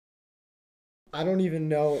I don't even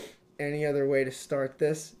know any other way to start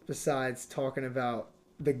this besides talking about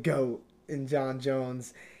the GOAT in John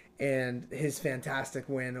Jones and his fantastic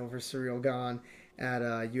win over Cyril Gahn at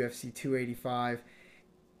UFC 285.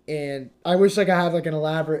 And I wish like I had like an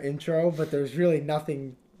elaborate intro, but there's really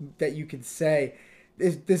nothing that you could say.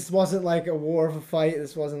 This wasn't like a war of a fight.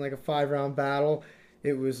 This wasn't like a 5 round battle.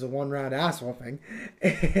 It was a 1 round ass whooping,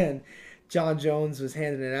 and John Jones was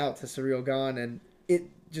handing it out to Cyril Gahn, and it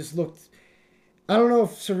just looked. I don't know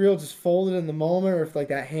if Cyril just folded in the moment or if like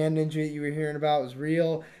that hand injury that you were hearing about was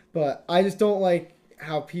real, but I just don't like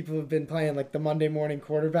how people have been playing like the Monday morning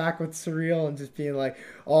quarterback with Cyril and just being like,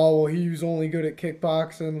 oh, well, he was only good at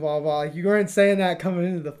kickboxing, blah, blah. Like, you weren't saying that coming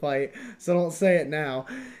into the fight, so don't say it now.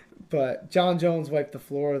 But John Jones wiped the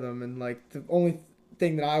floor with him, and like the only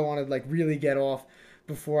thing that I wanted like really get off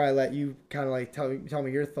before I let you kind of like tell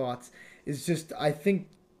me your thoughts is just I think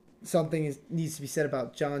something needs to be said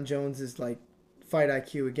about John Jones's like fight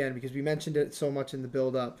IQ again because we mentioned it so much in the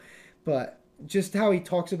build up, but just how he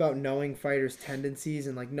talks about knowing fighters' tendencies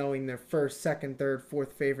and like knowing their first, second, third,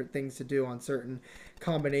 fourth favorite things to do on certain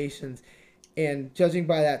combinations, and judging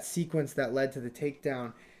by that sequence that led to the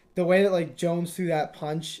takedown, the way that like Jones threw that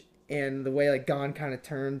punch and the way like Gon kind of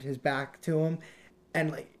turned his back to him,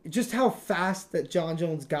 and like just how fast that John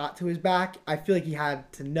Jones got to his back, I feel like he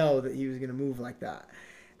had to know that he was gonna move like that.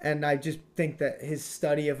 And I just think that his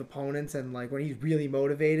study of opponents and like when he's really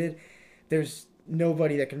motivated, there's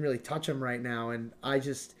nobody that can really touch him right now. And I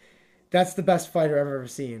just that's the best fighter I've ever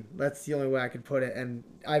seen. That's the only way I could put it. And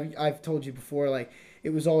I've told you before, like it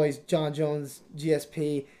was always John Jones,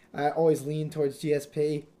 GSP. I always lean towards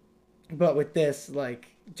GSP, but with this,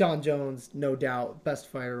 like John Jones, no doubt, best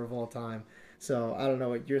fighter of all time. So I don't know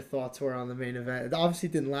what your thoughts were on the main event. It obviously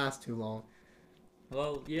didn't last too long.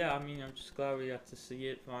 Well, yeah, I mean, I'm just glad we got to see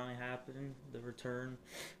it finally happen, the return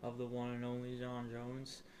of the one and only John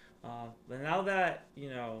Jones. But now that,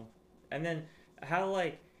 and then how,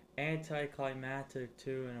 like, anticlimactic,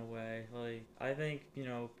 too, in a way. Like, I think,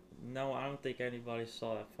 no, I don't think anybody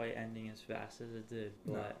saw that fight ending as fast as it did,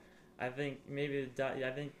 No. but I think maybe I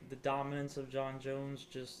think the dominance of John Jones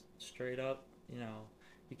just straight up,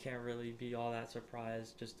 you can't really be all that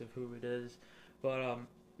surprised just of who it is. But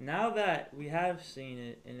now that we have seen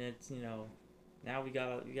it and it's now we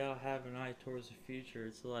gotta have an eye towards the future.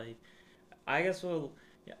 It's like I guess we'll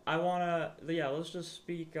I wanna let's just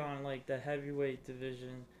speak on like the heavyweight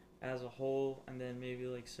division as a whole, and then maybe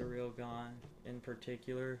like Surreal Gone in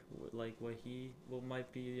particular, like what he will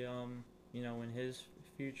might be in his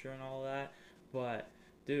future and all that. But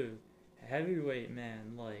dude, heavyweight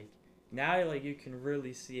man, like now like you can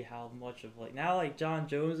really see how much of like now like John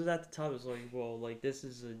Jones is at the top. It's like, well, like this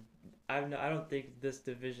is a I don't think this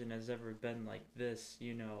division has ever been like this,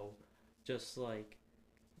 just like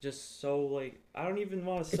just so like I don't even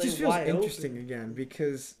want to It say just feels wide interesting open. again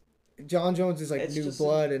because John Jones is like It's new just a,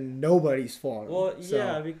 blood and nobody's fought him. well,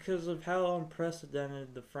 yeah, So because of how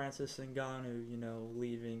unprecedented the Francis Ngannou,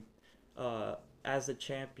 leaving uh as a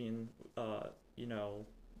champion, you know,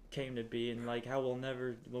 came to be, and like how we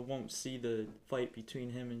won't see the fight between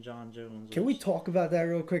him and John Jones, can we which talk about that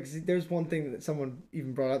real quick? 'Cause there's one thing that someone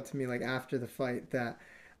even brought up to me like after the fight that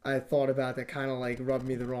I thought about that kind of like rubbed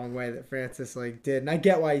me the wrong way that Francis like did, and I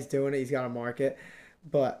get why he's doing it. He's got a market,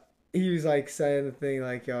 but he was like saying the thing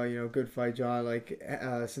like, "Oh, good fight, John." Like,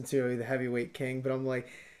 sincerely, the heavyweight king. But I'm like,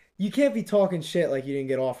 you can't be talking shit like you didn't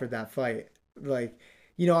get offered that fight. Like,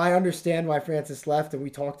 I understand why Francis left, and we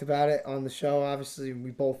talked about it on the show. Obviously, we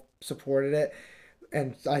both supported it,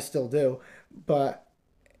 and I still do. But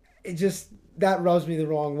it just that rubs me the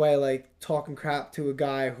wrong way, like talking crap to a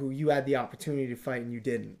guy who you had the opportunity to fight and you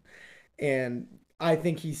didn't. And I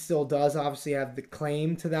think he still does obviously have the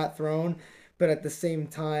claim to that throne, but at the same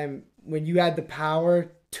time, when you had the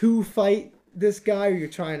power to fight this guy who you're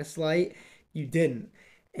trying to slight, you didn't.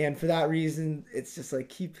 And for that reason, it's just like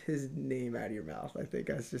keep his name out of your mouth. I think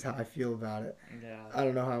that's just how I feel about it. yeah. I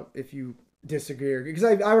don't know how if you disagree or because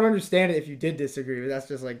I would understand it if you did disagree, but that's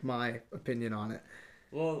just like my opinion on it.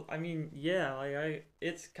 Well, I mean, yeah, like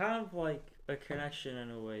it's kind of like a connection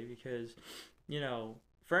in a way because,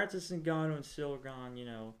 Francis Ngannou and Silgan,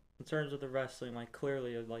 in terms of the wrestling, like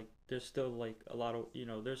clearly, like there's still like a lot of,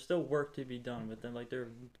 there's still work to be done with them. Like they're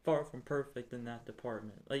far from perfect in that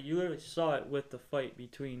department. Like you literally saw it with the fight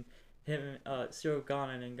between him, and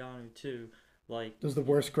Silgan and Ngannou too. Like, It was the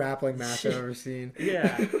worst grappling match I've ever seen.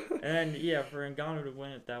 yeah, and yeah, for Ngannou to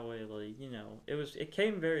win it that way, like it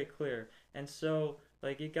came very clear, and so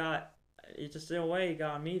like it just in a way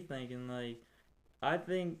got me thinking like I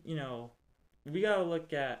think we gotta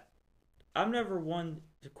look at I'm never one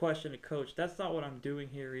to question a coach. That's not what I'm doing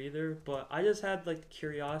here either. But I just had like the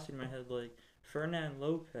curiosity in my head, like Fernand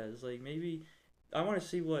Lopez, like maybe I want to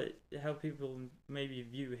see what how people maybe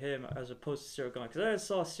view him as opposed to Cyril Gahn, because I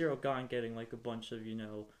saw Cyril Gahn getting like a bunch of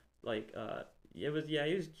like it was yeah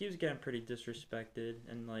he was getting pretty disrespected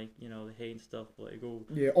and like the hate and stuff like oh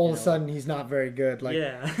Yeah, all of a sudden he's not very good. Like,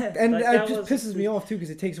 yeah and like it that just was pisses me off too because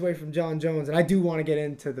it takes away from John Jones. And I do want to get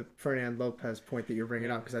into the Fernand Lopez point that you're bringing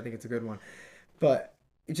yeah up because I think it's a good one. But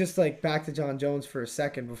just like back to John Jones for a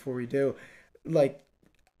second before we do, like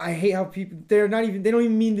I hate how people they don't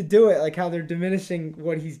even mean to do it. Like how they're diminishing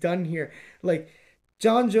what he's done here. Like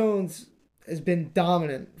John Jones has been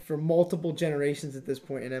dominant for multiple generations at this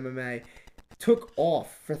point in MMA. Took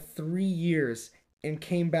off for 3 years and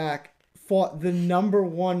came back, fought the number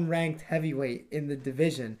one ranked heavyweight in the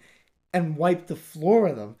division, and wiped the floor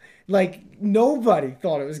with them. Like nobody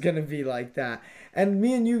thought it was gonna be like that. And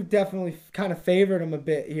me and you definitely kind of favored him a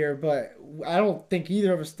bit here, but I don't think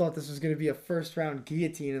either of us thought this was gonna be a first round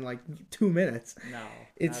guillotine in like 2 minutes. no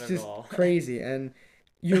It's not at just all crazy. And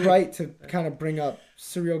you're right to kind of bring up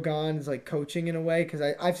Cyril Gahn's like coaching in a way because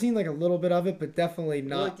I've seen like a little bit of it, but definitely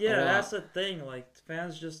well not a yeah that's lot. the thing like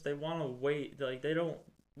fans just they want to wait like they don't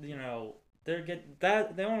you know they're get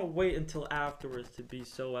that they want to wait until afterwards to be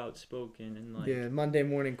so outspoken and like Yeah, Monday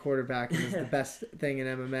morning quarterbacking is the best thing in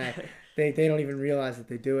MMA. They don't even realize that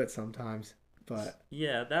they do it sometimes. But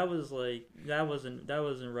yeah, that was like that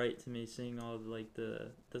wasn't right to me seeing all of, like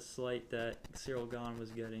the slight that Cyril Gahn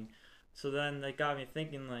was getting. So then that got me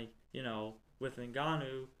thinking like with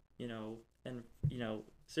Ngannou, and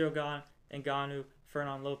Cyril Gahn, Ngannou,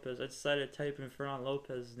 Fernand Lopez. I decided to type in Fernand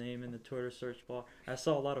Lopez's name in the Twitter search bar. I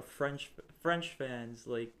saw a lot of French fans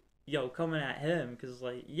like coming at him because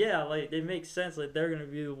like yeah like it makes sense like they're gonna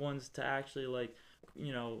be the ones to actually like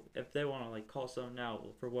if they want to like call something out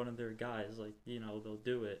for one of their guys, like they'll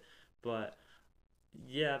do it. But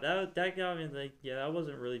yeah, that got me like yeah, that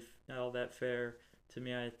wasn't really all that fair to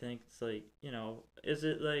me. I think it's like is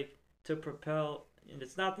it like to propel? And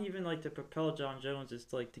it's not even like to propel John Jones.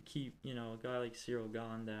 It's like to keep a guy like Cyril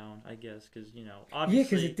Gahn down, I guess, because yeah, because it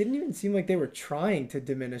obviously didn't even seem like they were trying to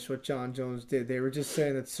diminish what John Jones did. They were just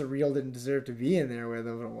saying that Surreal didn't deserve to be in there with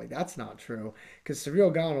him. I'm like, that's not true. Because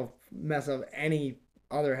Surreal Gone will mess up any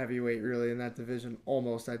other heavyweight really in that division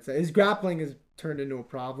almost, I'd say. His grappling has turned into a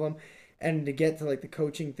problem. And to get to like the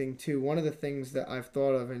coaching thing too, one of the things that I've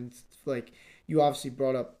thought of, and like you obviously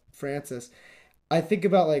brought up Francis, I think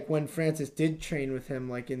about like when Francis did train with him,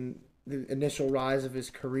 like in the initial rise of his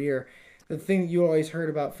career. The thing you always heard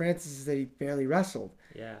about Francis is that he barely wrestled,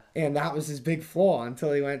 yeah and that was his big flaw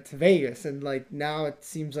until he went to Vegas. And like now it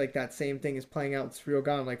seems like that same thing is playing out in Real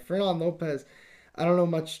Gone. Like Fernand Lopez, I don't know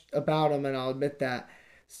much about him, and I'll admit that.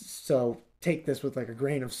 So take this with like a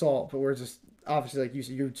grain of salt. But we're just obviously like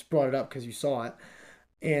you just brought it up because you saw it,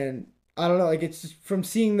 and I don't know. Like it's just from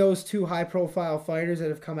seeing those two high profile fighters that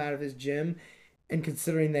have come out of his gym and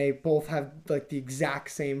considering they both have like the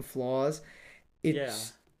exact same flaws, yeah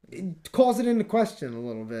it calls it into question a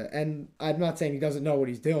little bit. And I'm not saying he doesn't know what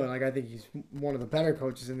he's doing. Like I think he's one of the better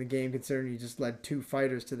coaches in the game, considering he just led two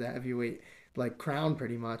fighters to the heavyweight like crown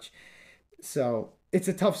pretty much. So it's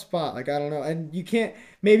a tough spot. Like I don't know, and you can't.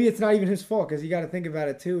 Maybe it's not even his fault because you got to think about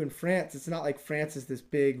it too. In France, it's not like France is this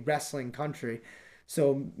big wrestling country,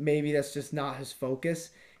 so maybe that's just not his focus.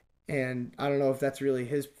 And I don't know if that's really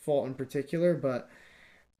his fault in particular, but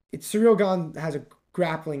it's Surreal Gun has a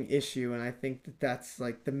grappling issue, and I think that that's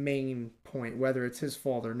like the main point. Whether it's his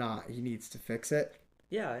fault or not, he needs to fix it.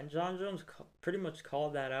 yeah, and John Jones pretty much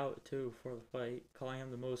called that out too for the fight, calling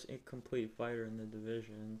him the most incomplete fighter in the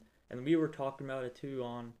division. And we were talking about it too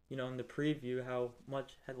on in the preview how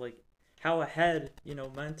much had like how ahead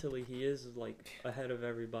mentally he is like ahead of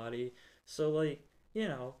everybody. So like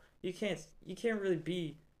you can't really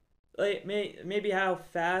be like maybe how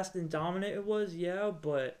fast and dominant it was, yeah,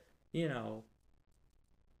 but you know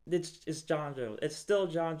it's John Jones. It's still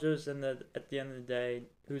John Jones in the at the end of the day,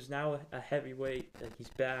 who's now a heavyweight. Like he's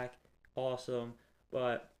back, awesome.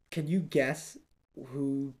 But Can you guess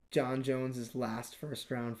who John Jones's last first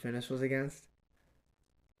round finish was against?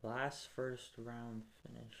 last first round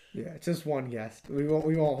finish. Yeah, just one guess. We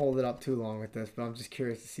won't hold it up too long with this, but I'm just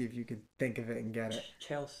curious to see if you could think of it and get it.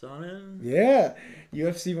 Chael Sonnen. Yeah,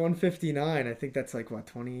 UFC 159. I think that's like what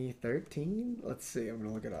 2013. Let's see. I'm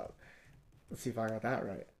gonna look it up. Let's see if I got that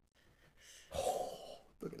right. Oh,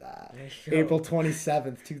 look at that. There you go. April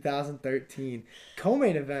 27th, 2013.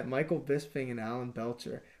 Co-main event: Michael Bisping and Alan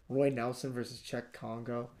Belcher. Roy Nelson versus Czech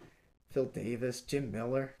Congo. Phil Davis, Jim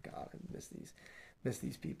Miller. God, I miss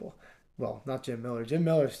these people. Well, not Jim Miller. Jim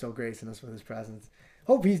Miller's still gracing us with his presence.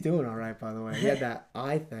 Hope he's doing all right, by the way. He had that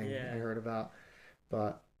eye thing I Yeah. heard about.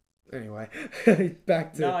 But anyway,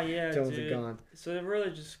 back to No, yeah, Jones and dude. Gone. So I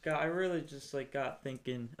really just like got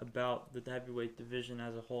thinking about the heavyweight division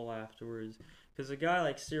as a whole afterwards, because a guy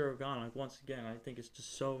like Cyril Gane, like once again, I think it's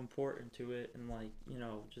just so important to it, and like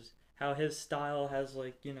just how his style has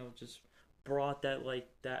like just brought that like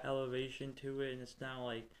that elevation to it, and it's now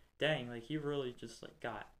like dang, like he really just like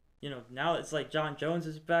got. Now it's like John Jones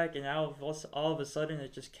is back, and now all of a sudden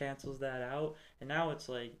it just cancels that out, and now it's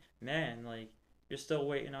like, man, like you're still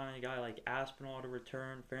waiting on a guy like Aspinall to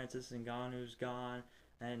return. Francis Ngannou's gone,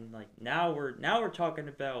 and like now we're talking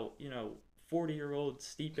about 40-year-old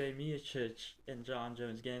Stipe Miocic and John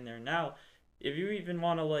Jones getting there. Now, if you even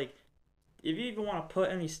want to like if you even want to put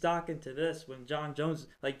any stock into this, when John Jones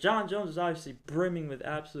is obviously brimming with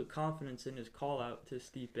absolute confidence in his call out to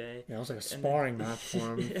Stipe, Yeah, it was like a and then, sparring match for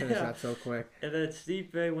him. He finished yeah, that so quick. and then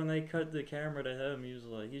Stipe, when they cut the camera to him, he's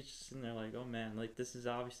just sitting there like, oh man, like this is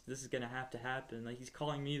gonna have to happen. Like he's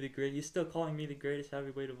still calling me the greatest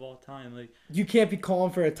heavyweight of all time. Like, You can't be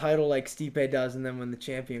calling for a title like Stipe does, and then when the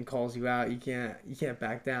champion calls you out, you can't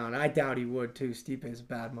back down. I doubt he would too. Stipe's a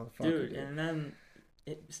bad motherfucker, dude, dude. and then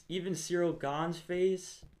even Cyril Gane's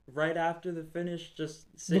face right after the finish, just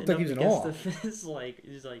Looked sitting like he up was in against awe. the fence, like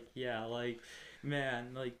he's like, yeah, like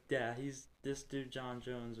man, like yeah, he's this dude. John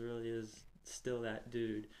Jones really is still that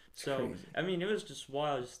dude. It's So crazy. I mean, it was just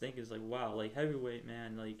wild. Just thinking, it's like wow, like heavyweight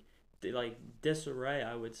man, like disarray.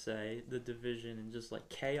 I would say the division and just like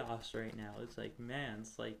chaos right now. It's like man,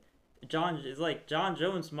 it's like John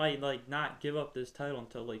Jones might like not give up this title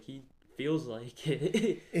until like he feels like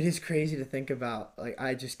it. It is crazy to think about. Like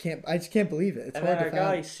I just can't believe it. It's And hard then to a guy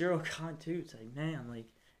fathom. like Cyril Khan too. It's like, man, like,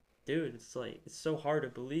 dude, it's like it's so hard to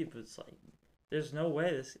believe. But it's like, there's no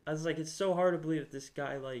way this. I was like, it's so hard to believe that this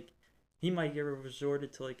guy like, he might get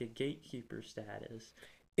resorted to like a gatekeeper status.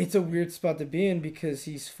 It's a weird spot to be in because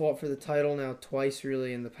he's fought for the title now twice,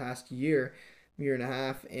 really, in the past year and a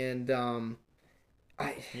half, and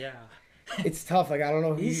I Yeah, it's tough. Like I don't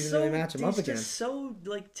know who you can really match him up he's just against. so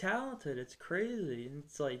like talented. It's crazy. And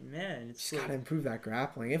it's like, man, it's Just gotta like, improve that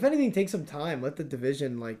grappling. If anything, take some time. Let the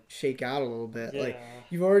division like shake out a little bit. Like yeah,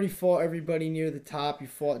 you've already fought everybody near the top. You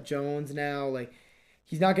fought Jones now. Like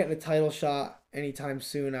he's not getting a title shot anytime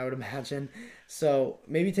soon, I would imagine. So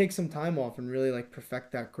maybe take some time off and really like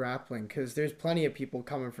perfect that grappling because there's plenty of people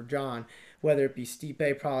coming for John. Whether it be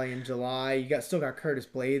Stipe probably in July, you still got Curtis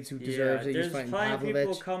Blades who yeah. deserves it. He's There's fighting plenty of people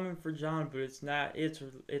Pavlovich. coming for John, but it's not. It's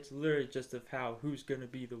literally just of how who's gonna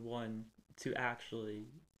be the one to actually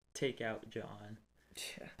take out John.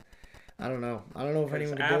 Yeah, I don't know. I don't know if Because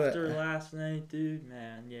anyone can do it. after last night, dude,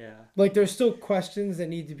 man, yeah. Like there's still questions that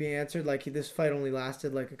need to be answered. Like this fight only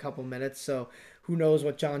lasted like a couple minutes, so who knows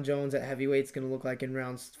what John Jones at heavyweight's gonna look like in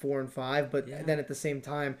rounds 4 and 5. But Yeah. then at the same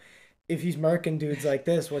time, if he's murking dudes like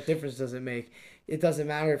this, what difference does it make? It doesn't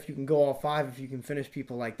matter if you can go all five if you can finish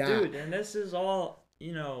people like that. Dude, and this is all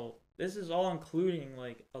including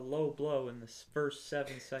like a low blow in the first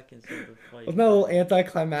 7 seconds of the fight. Wasn't that a little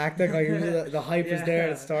anticlimactic? Like usually the hype is there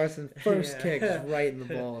and it Yeah. starts and first kick just Yeah. right in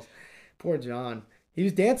the balls. Poor John. He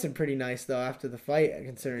was dancing pretty nice though after the fight,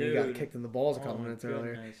 considering he got Dude. kicked in the balls a Oh couple my minutes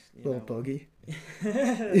earlier. goodness. Little boogie.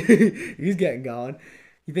 Yeah. He's getting going.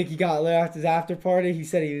 You think he got lit after his after party? He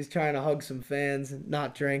said he was trying to hug some fans and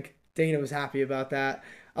not drink. Dana was happy about that.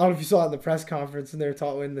 I don't know if you saw it in the press conference and they were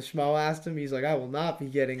talking when the Schmo asked him. He's like, I will not be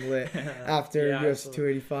getting lit after Yeah, I UFC saw.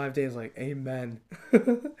 285. Dana's like, Amen.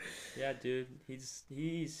 Yeah, dude. He's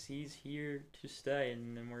here to stay,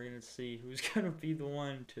 and then we're gonna see who's gonna be the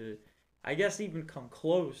one to, I guess, even come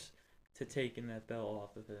close to taking that belt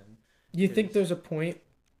off of him. Do you think 'Cause there's a point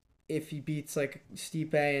if he beats like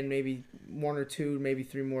Stipe and maybe one or two, maybe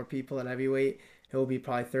three more people at heavyweight, he'll be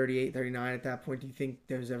probably 38, 39 at that point? Do you think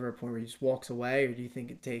there's ever a point where he just walks away, or do you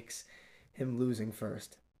think it takes him losing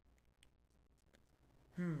first?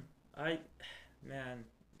 I, man,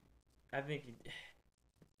 I think,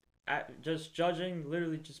 just judging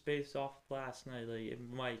literally just based off of last night, like it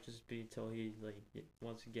might just be till he like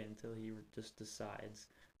once again until he just decides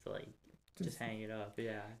to like just hang it up.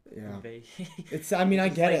 Yeah. Yeah. Ba- It's. I mean, I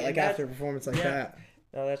It's get it. and Like that- after a performance like yeah. that.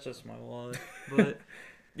 No, that's just my wallet. But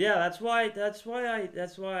yeah, that's why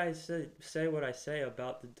I say what I say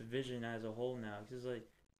about the division as a whole now. Because like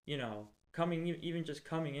even just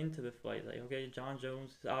coming into the fight, like okay, John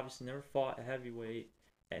Jones obviously never fought a heavyweight,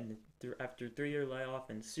 and after 3 year layoff,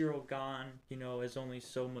 and Cyril Gane, is only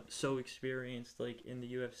so experienced like in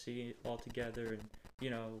the UFC altogether,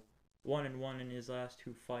 and 1-1 in his last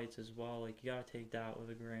two fights as well. Like you gotta take that with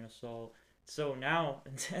a grain of salt. So now,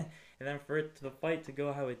 and then for the fight to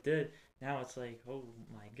go how it did, now it's like, oh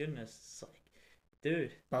my goodness, it's like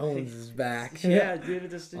dude. Bones is back. Yeah, dude.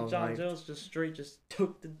 This I'm John hyped. Jones just straight just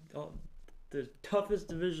took the toughest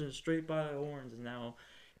division straight by the horns, and now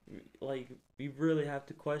like we really have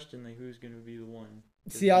to question like who's gonna be the one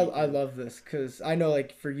to See, I, beat I him. love this because I know,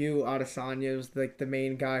 like, for you, Adesanya was like the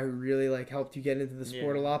main guy who really like helped you get into the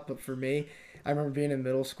sport Yeah, a lot. But for me, I remember being in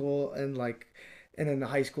middle school and like, and in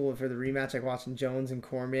high school for the rematch, like watching Jones and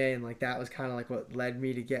Cormier, and like that was kind of like what led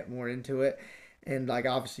me to get more into it. And like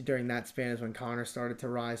obviously during that span is when Connor started to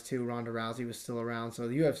rise too. Ronda Rousey was still around, so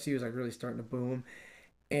the UFC was like really starting to boom.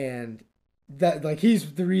 And that like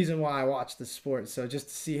he's the reason why I watch the sport. So just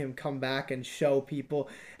to see him come back and show people,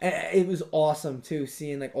 and it was awesome too,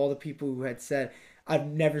 seeing like all the people who had said I've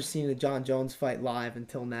never seen a John Jones fight live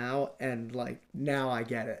until now, and like now I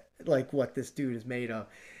get it, like what this dude is made of,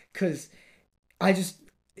 because I just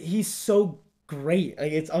he's so great.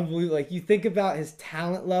 Like it's unbelievable. Like you think about his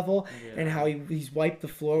talent level and yeah. how he's wiped the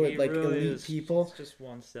floor with He like really elite is. He's people. just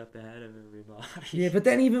one step ahead of everybody. Yeah, but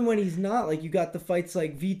then even when he's not, like you got the fights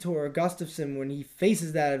like Vitor or Gustafsson, when he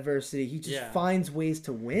faces that adversity, he just Yeah. finds ways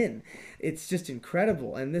to win. It's just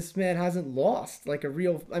incredible. And this man hasn't lost like a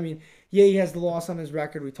real. I mean, yeah, he has the loss on his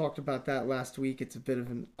record. We talked about that last week. It's a bit of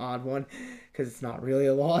an odd one because it's not really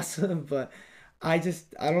a loss, but I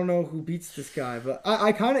don't know who beats this guy. But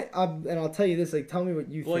I kind of and I'll tell you this. Like, tell me what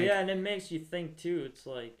you Well, think. yeah, and it makes you think too. It's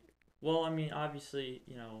like, well, I mean, obviously,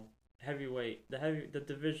 heavyweight, the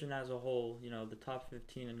division as a whole, the top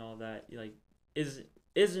 15 and all that, like, is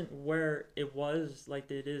isn't where it was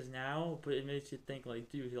like it is now, but it makes you think like,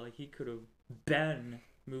 dude, like he could have been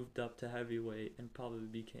moved up to heavyweight and probably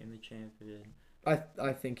became the champion.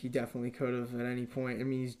 I think he definitely could have at any point. I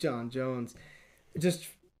mean, he's John Jones. Just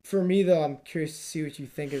for me though, I'm curious to see what you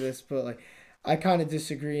think of this, but like I kind of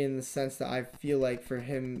disagree in the sense that I feel like for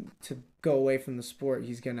him to go away from the sport,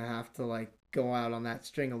 he's gonna have to like go out on that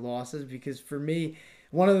string of losses because for me,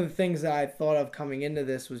 one of the things that I thought of coming into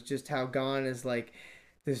this was just how Gon is like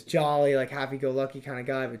this jolly, like happy-go-lucky kind of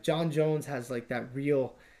guy, but John Jones has like that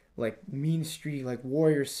real like mean streak, like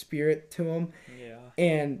warrior spirit to him, Yeah.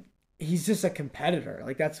 and he's just a competitor.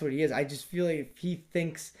 Like that's what he is. I just feel like if he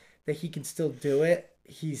thinks that he can still do it,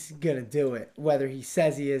 he's gonna do it, whether he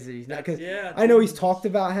says he is or he's not. That's Because yeah, I know dude. he's talked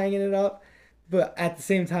about hanging it up, but at the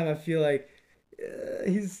same time, I feel like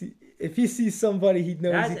he's if he sees somebody he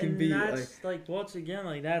knows he can beat. Like That's like once again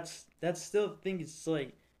like that's still the thing. It's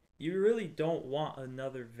like you really don't want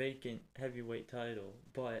another vacant heavyweight title,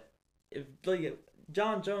 but if like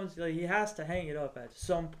John Jones, like he has to hang it up at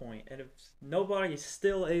some point, and if nobody is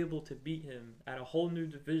still able to beat him at a whole new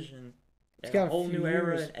division, he's and a got a whole few new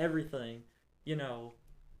era years. and everything, you know,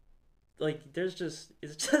 like it's just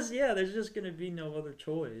yeah, there's just gonna be no other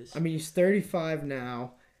choice. I mean, he's 35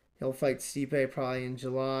 now. He'll fight Stipe probably in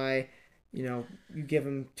July. You know, you give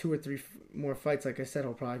him two or three more fights. Like I said,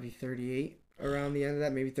 he'll probably be 38 around the end of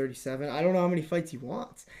that, maybe 37. I don't know how many fights he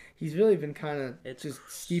wants. He's really been kind of It's just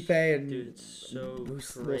Stipe, dude, and it's so we'll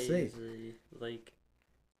see. crazy. Like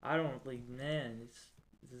I don't like man.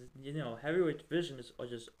 Heavyweight division has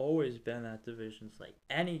just always been that division. It's like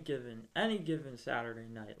any given Saturday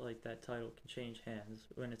night, like that title can change hands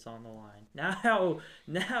when it's on the line. Now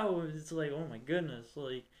it's like oh my goodness,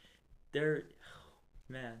 like they're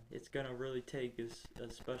man, it's gonna really take a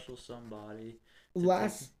special somebody to take.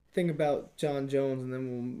 Last thing about John Jones, and then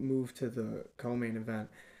we'll move to the co-main event.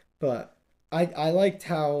 But I liked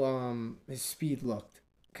how his speed looked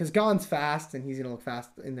because Gon's fast and he's gonna look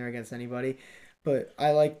fast in there against anybody. But I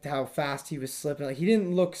liked how fast he was slipping. Like he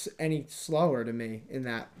didn't look any slower to me in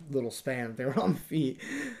that little span. They were on the feet,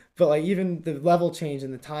 but like even the level change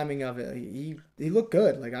and the timing of it, he looked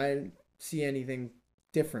good. Like I didn't see anything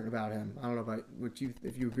different about him. I don't know about what you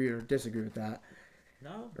if you agree or disagree with that,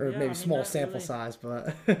 No, or yeah, maybe I mean small not sample really. size,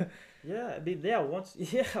 but Yeah, I mean, yeah, once,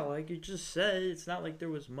 yeah, like you just said, it's not like there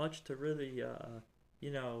was much to really,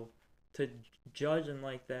 you know, to judge and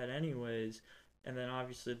like that, anyways. And then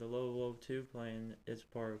obviously the low too playing its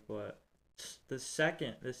part, but the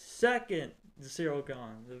second Cyril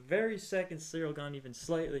gone, the very second Cyril gone even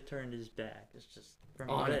slightly turned his back. It's just from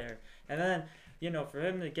on it. there, and then for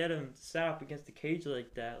him to get him set up against the cage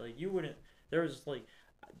like that, like you wouldn't. There was like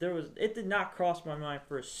it did not cross my mind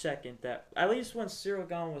for a second that at least when Cyril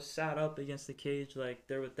Gane was sat up against the cage, like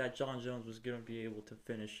there was that John Jones was gonna be able to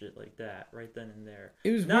finish it like that right then and there.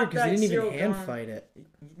 It was weird Not because he that didn't even Cyril hand Gane, fight it.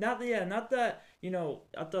 not that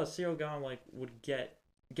I thought Cyril Gane like would get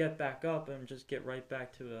back up and just get right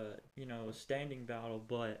back to a standing battle,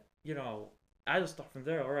 but I just thought from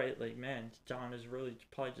there, all right, like man, John is really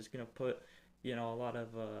probably just gonna put a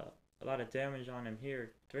lot of damage on him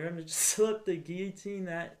here. For him to just slip the guillotine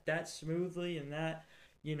that smoothly and that,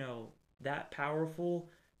 you know, that powerful,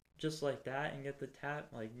 just like that, and get the tap,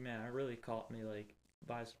 like, man, it really caught me like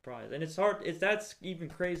by surprise. And it's hard. That's even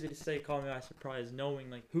crazy to say, caught me by surprise, knowing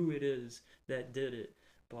like who it is that did it.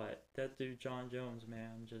 But that dude, John Jones,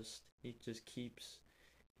 man, he just keeps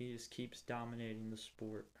dominating the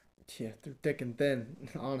sport. Yeah, through thick and thin.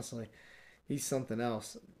 Honestly, he's something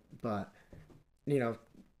else. But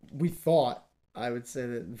we thought, I would say,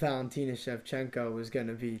 that Valentina Shevchenko was going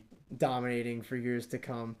to be dominating for years to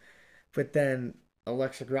come. But then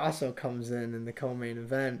Alexa Grasso comes in the co-main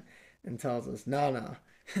event and tells us, no,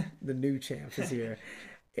 the new champ is here.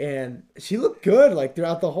 And she looked good like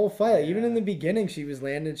throughout the whole fight. Yeah. Even in the beginning, she was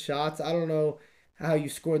landing shots. I don't know how you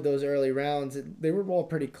scored those early rounds. They were all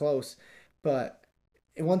pretty close. But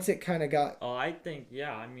once it kind of got... Oh, I think,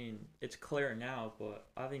 yeah, I mean, it's clear now, but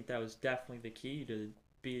I think that was definitely the key to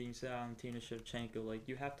beating Valentina Shevchenko. Like,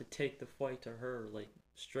 you have to take the fight to her, like,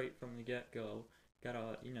 straight from the get-go. You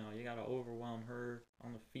gotta overwhelm her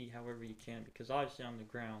on the feet however you can, because obviously on the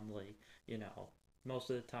ground, like,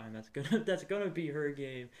 most of the time that's gonna be her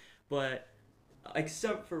game. But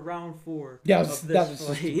except for round 4 that of was this just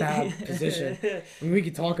fight. a bad position. I mean, we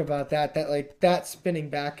could talk about that. That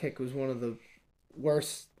spinning back kick was one of the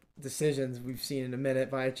worst decisions we've seen in a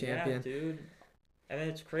minute by a champion. Yeah, dude. And then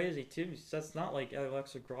it's crazy too, because that's not like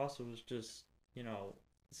Alexa Grasso was just,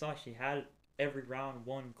 it's not like she had every round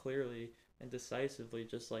won clearly and decisively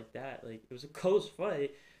just like that. Like, it was a close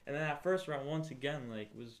fight, and then that first round once again like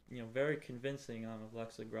was very convincing on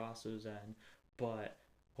Alexa Grasso's end. But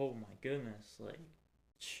oh my goodness, like,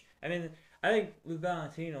 I mean, I think with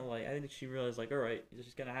Valentina, like, I think she realized, like, all right, you're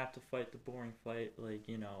just gonna have to fight the boring fight, like,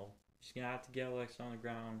 she's gonna have to get Alexa on the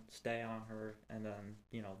ground, stay on her, and then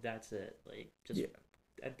that's it. Like, just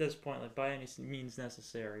at this point, like, by any means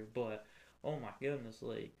necessary. But oh my goodness,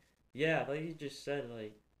 like, yeah, like you just said,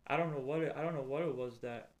 like, I don't know what it was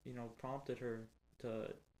that prompted her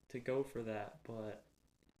to go for that, but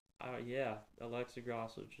yeah, Alexa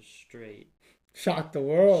Grasso just straight Shocked the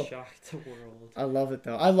world. shocked the world. I love it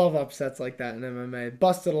though. I love upsets like that in MMA.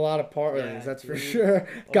 Busted a lot of parlays, that's dude. for sure.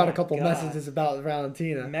 Oh Got a my couple God. messages about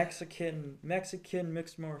Valentina. Mexican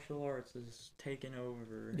mixed martial arts is taking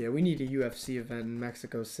over. Yeah, we need a UFC event in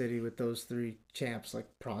Mexico City with those 3 champs like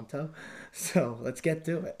pronto. So let's get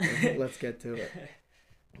to it. Let's get to it.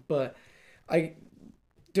 But I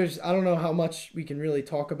don't know how much we can really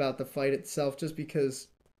talk about the fight itself, just because,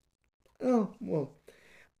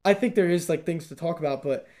 I think there is like things to talk about,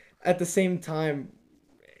 but at the same time,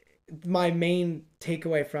 my main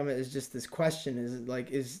takeaway from it is just this question: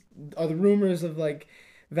 are the rumors of like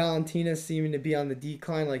Valentina seeming to be on the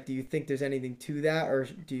decline? Like, do you think there's anything to that, or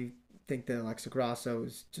do you think that Alexa Grasso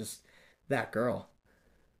is just that girl?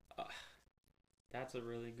 That's a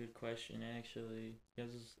really good question, actually.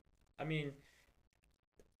 Because, I mean,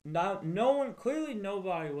 clearly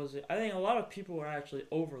nobody was. I think a lot of people were actually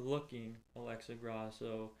overlooking Alexa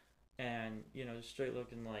Grasso, and just straight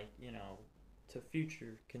looking like to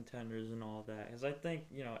future contenders and all that. Because I think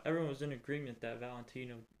everyone was in agreement that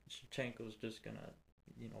Valentina Shevchenko was just gonna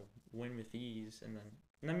win with ease, and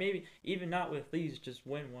then maybe even not with ease, just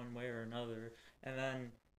win one way or another, and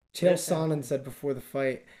then. Chael Sonnen said before the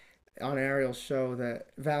fight on Ariel's show that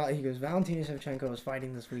Valentina Shevchenko is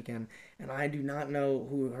fighting this weekend, and I do not know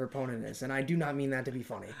who her opponent is, and I do not mean that to be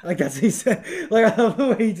funny. Like, that's what he said. Like, I love the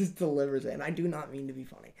way he just delivers it, and I do not mean to be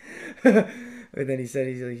funny. But then he said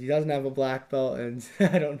he doesn't have a black belt, and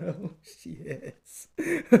I don't know who she is.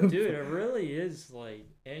 Dude, it really is like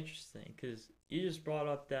interesting, because you brought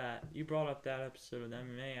up that episode of the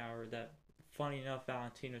MMA Hour that, funny enough,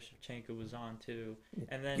 Valentina Shevchenko was on too,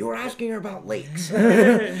 and then you were asking her about lakes. She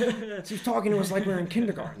was talking to us like we were in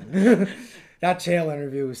kindergarten. That Chael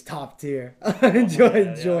interview was top tier. I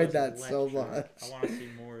enjoyed that so much. I want to see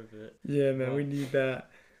more of it. Yeah, man, we need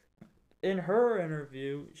that. In her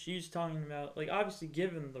interview, she's talking about, like, obviously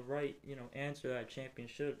given the right answer that a champion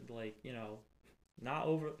should, like, not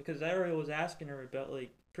over, because Ariel was asking her about,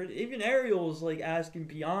 like, even Ariel was like asking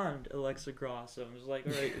beyond Alexa Grasso. It was like,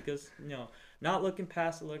 all right, because not looking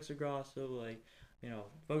past Alexa Grasso, like,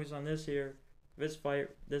 focus on this fight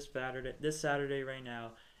this Saturday right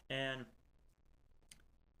now, and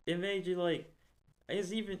it made you like,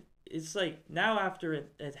 it's like now after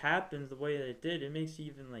it happens the way that it did, it makes you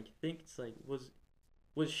even like think, it's like, was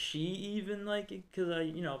she even like, because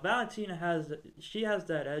Valentina has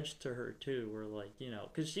that edge to her too, where like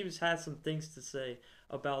because she had some things to say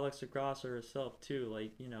about Alexa Grasso herself too,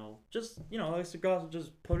 like just Alexa Grasso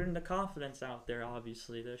just put in the confidence out there,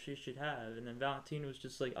 obviously, that she should have, and then Valentina was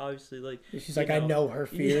just like, obviously, like, she's like, I know her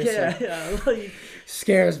fears. Yeah, like,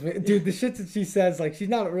 scares me, dude. The shit that she says, like, she's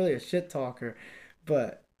not really a shit talker,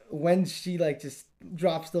 but when she like just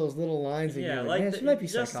drops those little lines and Yeah, you're like, like man, she might be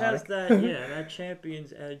just has psychotic. that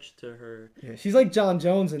champion's edge to her. Yeah, she's like John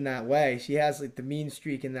Jones in that way. She has like the mean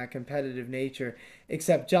streak and that competitive nature.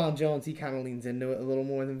 Except John Jones, he kind of leans into it a little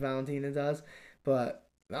more than Valentina does. But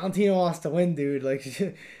Valentina wants to win, dude. Like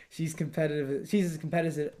she's competitive. She's as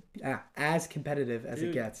competitive as it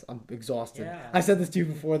Dude, gets. I'm exhausted. yeah. I said this to you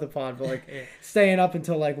before the pod, but like Yeah. staying up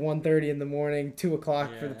until like 1:30 in the morning, 2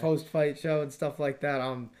 o'clock for the Yeah. post fight show and stuff like that.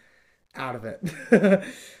 I'm out of it.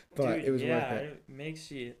 But Dude, it was worth yeah, it. it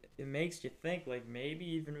makes you think like maybe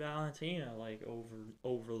even Valentina like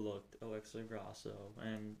overlooked Alexa Grasso,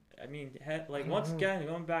 and I mean I like don't once know. again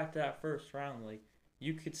going back to that first round, like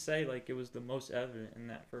you could say like it was the most evident in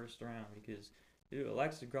that first round because dude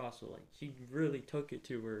Alexa Grasso like she really took it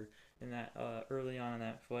to her in that early on in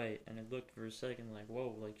that fight, and it looked for a second like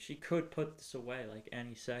whoa, like she could put this away like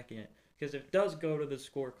any second, because if it does go to the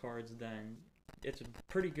scorecards then it's a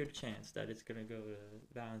pretty good chance that it's gonna go to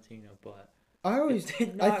Valentino, but I it always,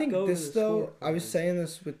 did I not think go to this the though. I was scorecards. saying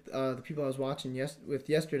this with the people I was watching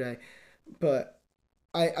yesterday, but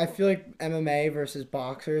I feel like MMA versus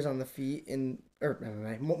boxers on the feet in or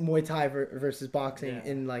MMA Muay Thai versus boxing Yeah,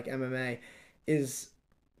 in like MMA is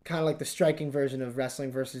kind of like the striking version of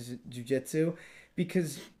wrestling versus jiu-jitsu,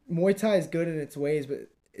 because Muay Thai is good in its ways, but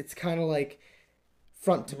it's kind of like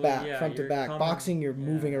front to well, back, yeah, front to you're back. coming. Boxing, you're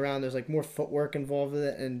moving Yeah, around. There's like more footwork involved with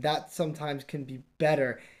it, and that sometimes can be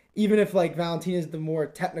better. Even if like Valentina's the more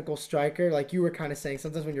technical striker, like you were kind of saying,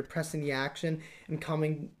 sometimes when you're pressing the action and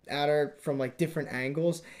coming at her from like different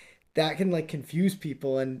angles, that can like confuse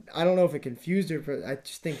people. And I don't know if it confused her, but I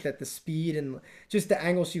just think that the speed and just the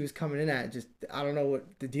angle she was coming in at, just I don't know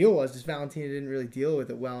what the deal was. Just Valentina didn't really deal with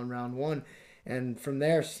it well in round one, and from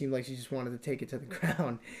there she seemed like she just wanted to take it to the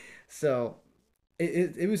ground. So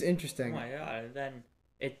it was oh interesting. my god,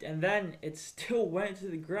 and then it still went to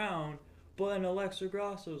the ground, but in Alexa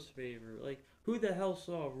Grasso's favor. Like who the hell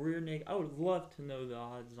saw a rear naked? I would love to know the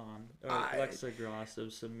odds on I Alexa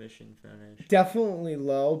Grasso's submission finish. definitely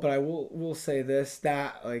low, but I will say this,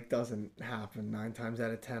 that like doesn't happen 9 times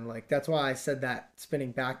out of 10. Like that's why I said that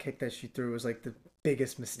spinning back kick that she threw was like the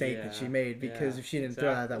biggest mistake that she Yeah, made, because yeah, if she didn't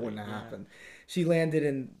throw that, that exactly. wouldn't have Yeah. happened. She landed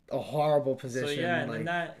in a horrible So yeah, position. and then Like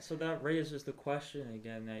that raises the question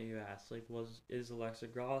again that you asked, like, is Alexa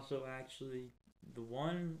Grasso actually the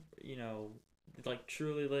one, like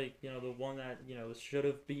truly like the one that should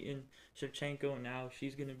have beaten Shevchenko, and now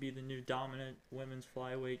she's gonna be the new dominant women's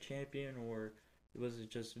flyweight champion, or was it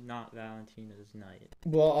just not Valentina's night?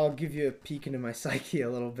 well, I'll give you a peek into my psyche a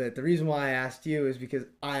little bit. The reason why I asked you is because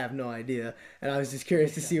I have no idea, and I was just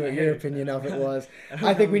curious to see what your I opinion of don't it know. was. I don't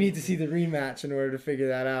I think know we need to either. see the rematch in order to figure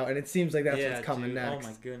that out, and it seems like that's what's Yeah, coming dude. Oh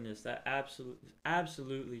my next. goodness, that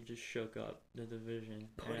absolutely just shook up the division,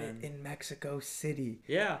 Put it and in Mexico City.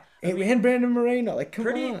 yeah, I And mean, Brandon Moreno, like, come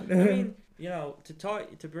pretty. I on. mean,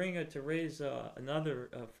 to raise another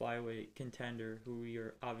flyweight contender who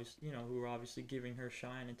we're obviously giving her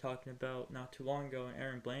shine and talking about not too long ago, and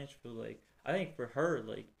Erin Blanchfield. Like, I think for her,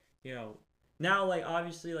 like, now like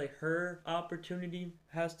obviously like her opportunity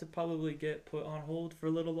has to probably get put on hold for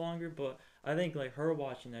a little longer, but I think like her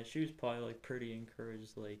watching that, she was probably like pretty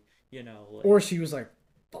encouraged, like Or she was like,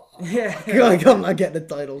 fuck. yeah, Like, I'm not getting the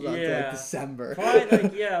titles until like yeah, December. probably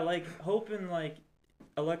like yeah, like hoping like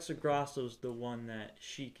Alexa Grasso's the one that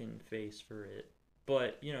she can face for it.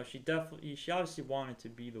 But she obviously wanted to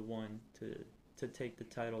be the one to take the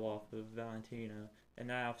title off of Valentina, and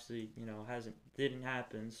that obviously hasn't didn't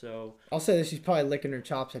happen. So I'll say that she's probably licking her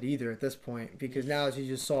chops at either at this point, because now she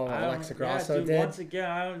just saw what I don't, Alexa yeah, Grasso dude. did. Once again,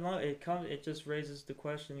 I don't know. It just raises the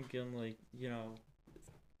question again, like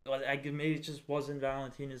maybe it just wasn't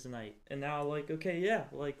Valentina's night, and now like okay, yeah,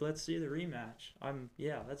 like let's see the rematch.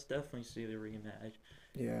 Let's definitely see the rematch.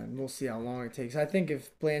 Yeah, and we'll see how long it takes. I think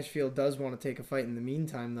if Blanchfield does want to take a fight in the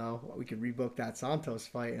meantime, though, we could rebook that Santos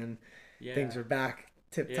fight, and things Yeah, are back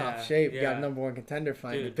tip top yeah, shape. We got a yeah, number one contender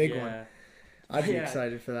fight and a dude, big one. yeah. I'd be Yeah,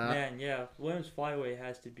 excited for that. man, yeah. Women's flyweight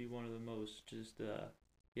has to be one of the most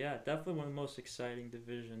definitely one of the most exciting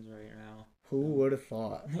divisions right now. Who Um, would have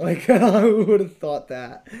thought? Like, who would have thought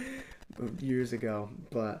that years ago?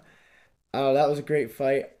 But that was a great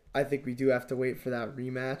fight. I think we do have to wait for that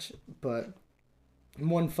rematch. But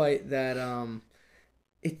one fight that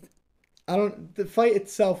it I don't the fight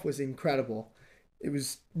itself was incredible. It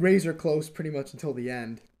was razor close pretty much until the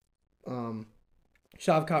end. Um,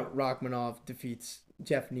 Shavkat Rakhmonov defeats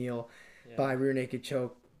Jeff Neal yeah, by rear naked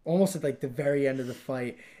choke almost at like the very end of the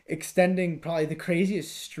fight, extending probably the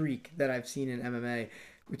craziest streak that I've seen in MMA,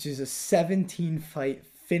 which is a 17 fight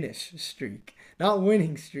finish streak. not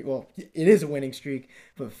winning streak. Well, it is a winning streak,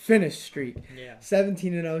 but finish streak. Yeah.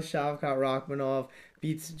 17-0. Shavkat Rakhmonov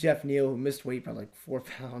beats Jeff Neal, who missed weight by like 4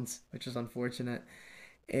 pounds, which is unfortunate.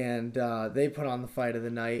 And they put on the fight of the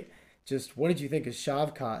night. Just what did you think of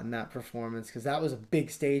Shavkat in that performance? Because that was a big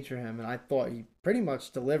stage for him, and I thought he pretty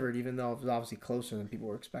much delivered, even though it was obviously closer than people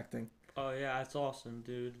were expecting. Oh yeah, it's awesome,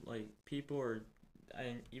 dude. Like people are,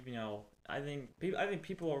 even I think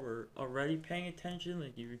people are already paying attention.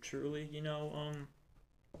 Like you truly,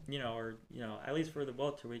 or at least for the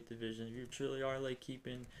welterweight division, if you truly are like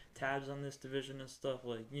keeping tabs on this division and stuff,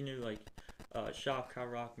 like you knew like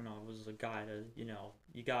Shavkat Rakhmonov was a guy to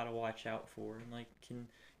you gotta watch out for, and like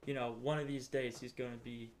one of these days he's gonna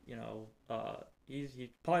be he's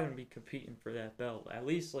probably gonna be competing for that belt, at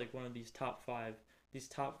least like one of these top five, these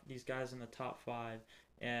guys in the top five,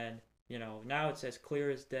 and now it's as clear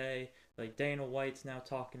as day. Like Dana White's now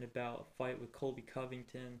talking about a fight with Colby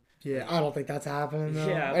Covington. Yeah, I don't think that's happening though.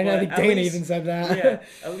 Yeah, and I think Dana least, even said that. Yeah,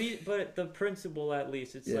 at least, but the principle at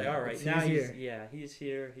least, it's like, all right, he's now here. he's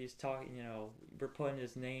here. He's talking. We're putting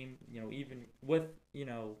his name. Even with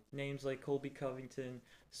names like Colby Covington.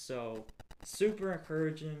 So super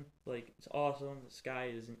encouraging. Like it's awesome. This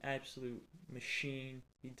guy is an absolute machine.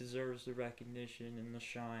 He deserves the recognition and the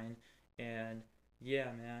shine. And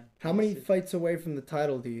yeah, man. How many fights away from the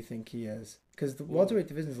title do you think he is? Because the welterweight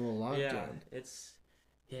division is a little locked in.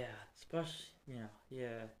 Especially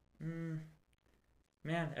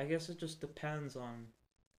man, I guess it just depends on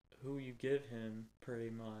who you give him,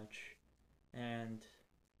 pretty much, and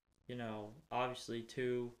obviously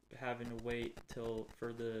too, having to wait till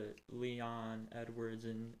for the Leon Edwards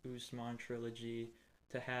and Usman trilogy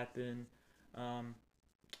to happen,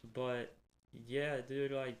 but yeah,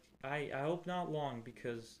 dude, like I hope not long,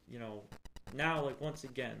 because now, like, once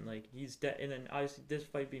again, like he's dead, and then obviously this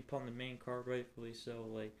fight being put on the main card, rightfully so.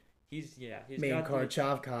 Like he's main got card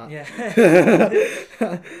Shavkat.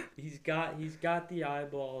 Yeah. he's got the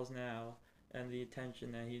eyeballs now and the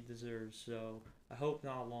attention that he deserves. So I hope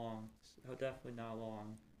not long. Definitely not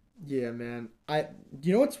long. Yeah, man.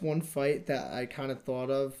 What's one fight that I kind of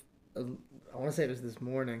thought of? I want to say it was this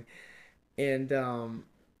morning, and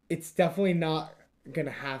it's definitely not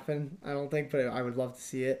gonna happen, I don't think, but I would love to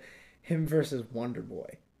see it. Him versus Wonder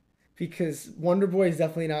Boy, because Wonder Boy is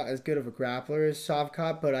definitely not as good of a grappler as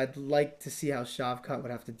Shavkat, but I'd like to see how Shavkat would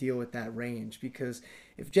have to deal with that range, because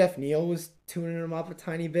if Jeff Neal was tuning him up a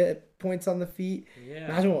tiny bit at points on the feet,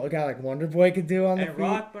 imagine what a guy like Wonder Boy could do on the feet. And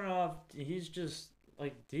Rakhmonov, he's just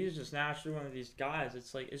naturally one of these guys.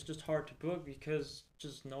 It's like it's just hard to book, because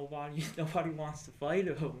just nobody wants to fight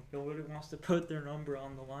him. Nobody wants to put their number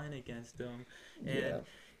on the line against him, and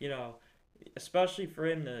especially for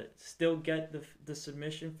him to still get the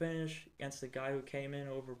submission finish against the guy who came in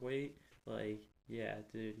overweight. Like, yeah,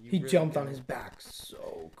 dude. He really jumped on his back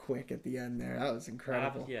so quick at the end there. That was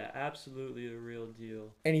incredible. Absolutely the real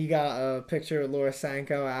deal. And he got a picture with Laura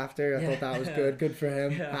Sanko after. I thought that was good. Good for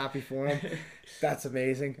him. Yeah. Happy for him. That's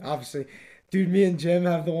amazing. Obviously, dude, me and Jim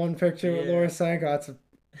have the one picture with Laura Sanko.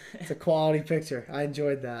 It's a quality picture. I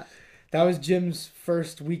enjoyed that. That was Jim's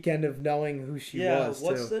first weekend of knowing who she was.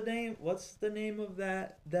 What's the name? What's the name of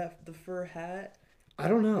the fur hat? I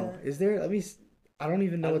don't know. Is there? I don't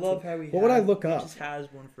even know. What would I look up? He just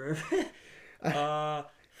has one for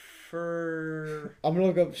fur. I'm gonna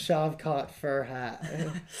look up Shavkat fur hat.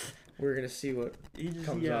 We're gonna see what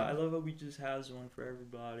comes up. I love how he just has one for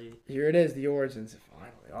everybody. Here it is, the origins.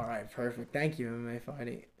 Finally, all right, perfect. Thank you, MMA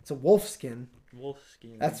Fighting. It's a wolf skin.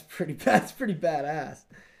 That's pretty badass.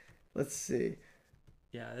 Let's see.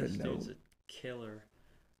 Yeah, this dude's a killer.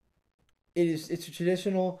 It's a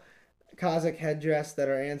traditional Kazakh headdress that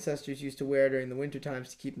our ancestors used to wear during the winter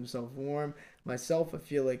times to keep themselves warm. Myself, I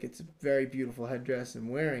feel like it's a very beautiful headdress, and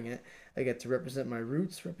wearing it, I get to represent my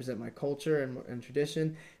roots, represent my culture and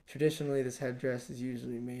tradition. Traditionally, this headdress is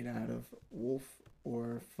usually made out of wolf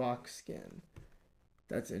or fox skin.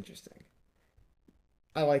 That's interesting.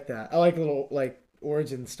 I like that. I like little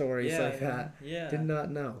origin stories like that. Yeah. Did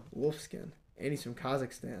not know. Wolfskin. And he's from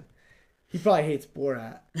Kazakhstan. He probably hates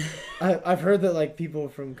Borat. I've heard that people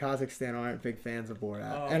from Kazakhstan aren't big fans of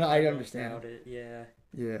Borat, and I understand. It. Yeah.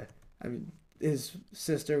 Yeah. I mean, his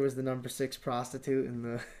sister was the number 6 prostitute in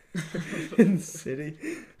the in the city.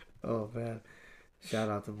 Oh man. Shout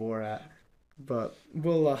out to Borat. But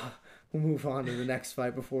we'll move on to the next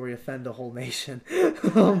fight before we offend the whole nation.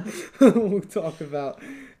 We'll talk about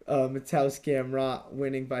Mateusz Gamrot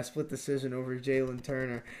winning by split decision over Jalen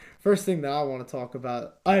Turner. First thing that I want to talk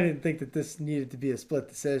about, I didn't think that this needed to be a split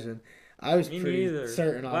decision. I was pretty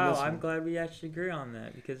certain on this one. I'm glad we actually agree on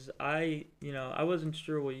that, because I wasn't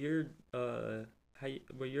sure what your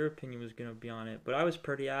what your opinion was gonna be on it, but I was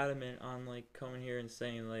pretty adamant on like coming here and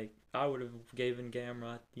saying like I would have given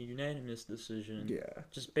Gamrot the unanimous decision, Yeah.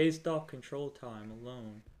 just based off control time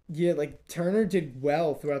alone. Yeah, like Turner did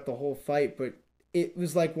well throughout the whole fight, but it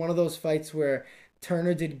was like one of those fights where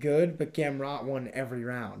Turner did good, but Gamrot won every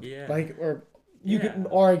round. Yeah, Like, or you could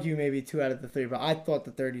yeah. argue maybe 2 out of the 3, but I thought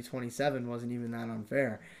the 30-27 wasn't even that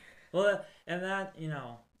unfair. Well, and that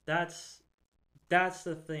that's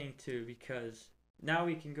the thing too, because now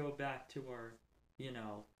we can go back to our,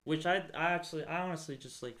 which I honestly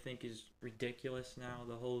just like think is ridiculous now,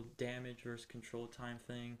 the whole damage versus control time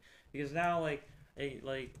thing, because now like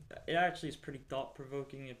it actually is pretty thought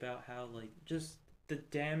provoking about how like just the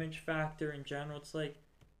damage factor in general. It's like,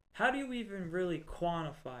 how do you even really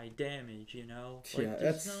quantify damage? Yeah, Like there's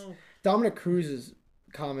that's no Dominic Cruz's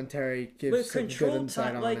commentary gives with some good control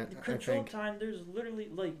insight time, on it, like I control think. time. There's literally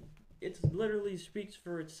like it's literally speaks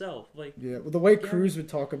for itself. Like Yeah, well, the way Gam- Cruz would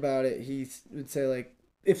talk about it, would say like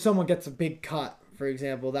if someone gets a big cut, for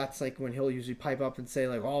example, that's like when he'll usually pipe up and say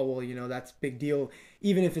like, oh well, that's a big deal,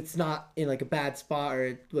 even if it's not in like a bad spot or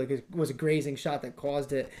it was a grazing shot that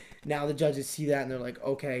caused it. Now the judges see that and they're like,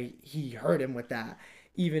 okay, he hurt him with that,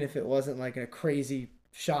 even if it wasn't like a crazy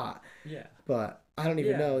shot. yeah, But I don't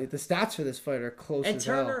even yeah. know. The stats for this fight are close And as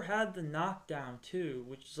Turner hell. had the knockdown too,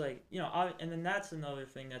 which is like and then that's another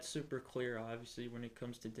thing that's super clear, obviously, when it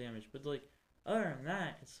comes to damage. But like other than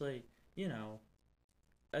that, it's like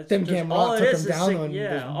it's Tim just all Gamrot it took him is down and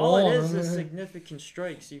was all it mauling is him. significant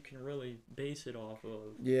strikes you can really base it off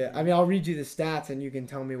of. Yeah, I mean, I'll read you the stats and you can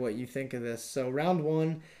tell me what you think of this. So, round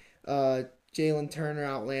one, uh, Jalen Turner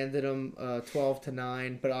outlanded him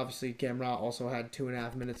 12-9, but obviously Gamrot also had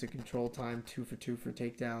 2.5 minutes of control time, 2 for 2 for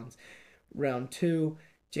takedowns. Round two,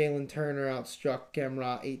 Jalen Turner outstruck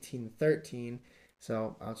Gamrot 18-13,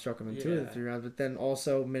 so outstruck him in 2 of the 3 rounds, but then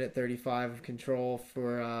also minute 35 of control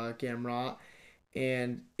for Gamrot.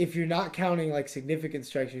 And if you're not counting like significant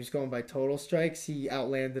strikes, you're just going by total strikes, he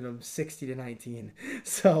outlanded him 60-19.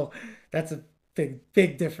 So that's a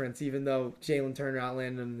big difference, even though Jalen Turner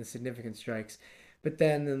outlanded him in the significant strikes. But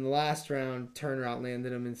then in the last round, Turner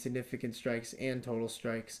outlanded him in significant strikes and total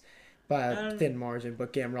strikes by a And thin margin.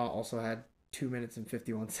 But Gamrot also had 2 minutes and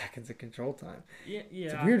 51 seconds of control time. yeah,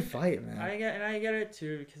 It's a yeah, weird fight, man. I get it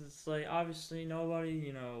too, because it's like obviously nobody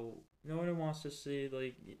wants to see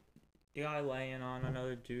like a guy laying on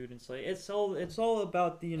another dude. It's like it's all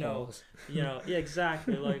about the Pause. yeah,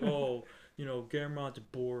 exactly, like, oh, Gamrot's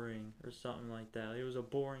boring or something like that. It was a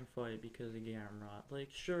boring fight because of Gamrot. Like,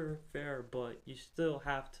 sure, fair, but you still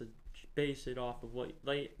have to base it off of what,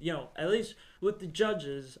 like, at least with the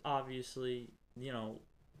judges, obviously,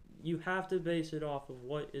 you have to base it off of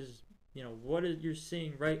what is you're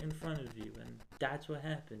seeing right in front of you, and that's what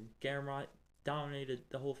happened. Gamrot dominated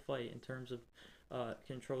the whole fight in terms of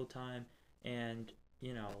control time, and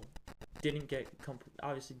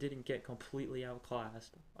obviously didn't get completely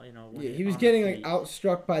outclassed. When Yeah, he it was on the getting like feet.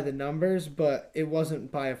 outstruck by the numbers, but it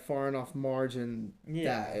wasn't by a far enough margin Yeah,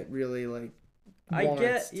 that it really like I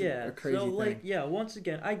warrants get. Yeah, a so crazy like, thing. yeah. Once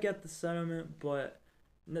again, I get the sentiment, but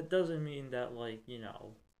that doesn't mean that like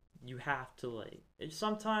you have to like.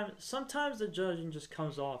 Sometimes the judging just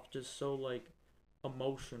comes off just so like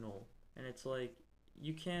emotional, and it's like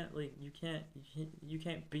you can't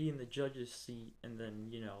be in the judge's seat and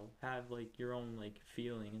then have like your own like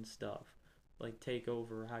feeling and stuff like take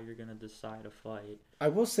over how you're gonna decide a fight. I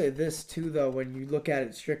will say this too, though, when you look at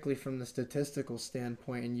it strictly from the statistical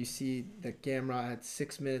standpoint, and you see that Gamrot had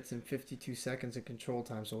 6 minutes and 52 seconds of control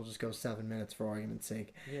time, so we'll just go 7 minutes for argument's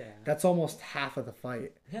sake. Yeah, That's almost half of the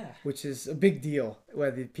fight, yeah, which is a big deal,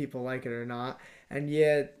 whether people like it or not. And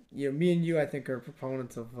yeah, me and you, I think, are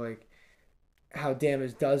proponents of like how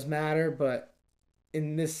damage does matter, but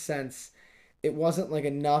in this sense, it wasn't like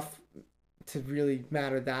enough to really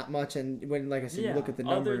matter that much. And when, like I said, you yeah. look at the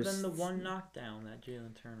Other than numbers, the one knockdown that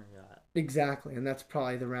Jalen Turner got. exactly, and that's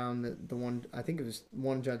probably the round that the one I think it was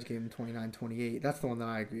one judge gave him 29-28. That's the one that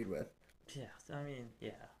I agreed with. Yeah, I mean,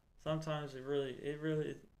 yeah. Sometimes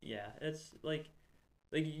yeah. It's like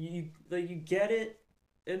you get it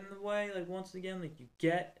in the way. Like once again, like you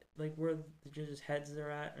get like where the judges' heads are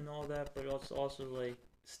at and all that, but it's also like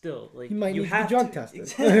still like He might you need to be have drug to.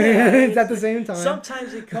 tested Yeah, at the same time.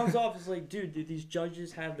 sometimes it comes off as like, dude, do these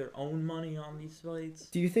judges have their own money on these fights?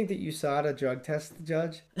 Do you think that USADA drug test the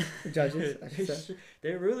judges? I should say.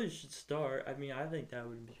 They really should start. I mean, I think that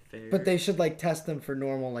would be fair. But they should like test them for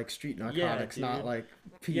normal like street Yeah, narcotics, not dude. like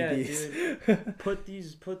Yeah, PEDs. dude. Put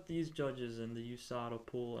these judges in the USADA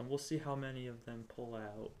pool, and we'll see how many of them pull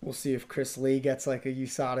out. We'll see if Chris Lee gets like a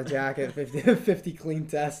USADA jacket, 50 clean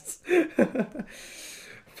tests.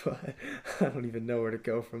 but I don't even know where to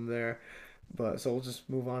go from there. But so we'll just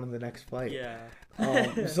move on to the next fight.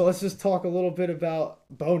 Yeah. So let's just talk a little bit about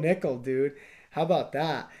Bo Nickel, dude. How about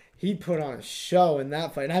that? He put on a show in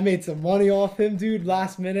that fight. And I made some money off him, dude.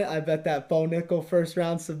 Last minute, I bet that Bo Nickel first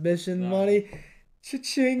round submission No. money.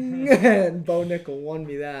 Cha-ching! And Bo Nickel won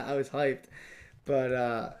me that. I was hyped.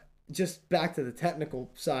 But just back to the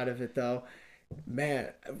technical side of it, though. Man,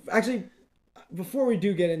 actually, before we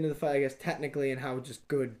do get into the fight, I guess technically and how just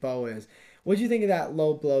good Bo is, what do you think of that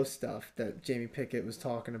low blow stuff that Jamie Pickett was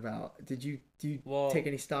talking about? Do you take Well,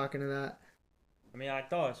 any stock into that? I mean, I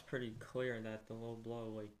thought it's pretty clear that the low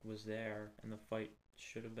blow like was there and the fight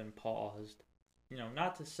should have been paused.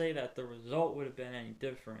 Not to say that the result would have been any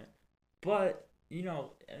different, but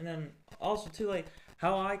and then also too like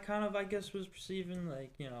how I kind of I guess was perceiving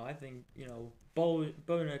like I think Bo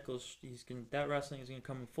Nichols that wrestling is gonna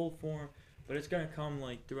come in full form, but it's gonna come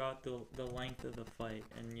like throughout the length of the fight,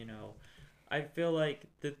 and I feel like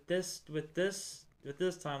that this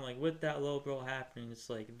time, like with that low blow happening, it's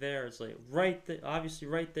like there, it's like right there, obviously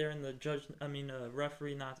right there in the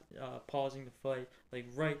referee not pausing the fight, like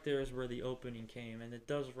right there is where the opening came, and it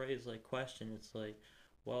does raise like question. It's like,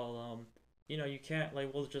 well, you can't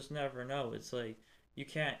like we'll just never know. It's like you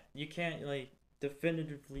can't like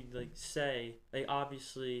definitively like say like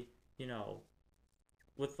obviously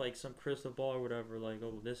with like some crystal ball or whatever like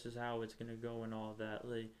oh this is how it's gonna go and all that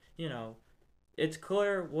like it's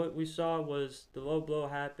clear what we saw was the low blow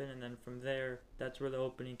happened, and then from there, that's where the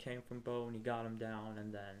opening came from Bo, and he got him down,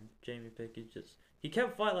 and then Jamie Pickett he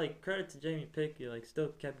kept fighting, like, credit to Jamie Pickett, like, still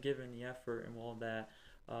kept giving the effort and all that,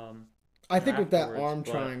 um, I think with that afterwards, arm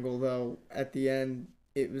but, triangle though, at the end,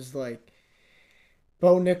 it was like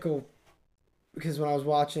Bo Nickel. Because when I was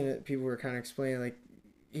watching it, people were kind of explaining like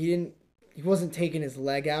he wasn't taking his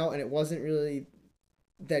leg out, and it wasn't really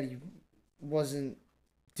that he wasn't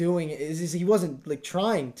doing it. It's just he wasn't like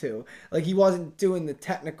trying to. Like he wasn't doing the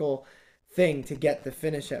technical thing to get the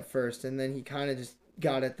finish at first, and then he kind of just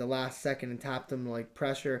got it the last second and tapped him like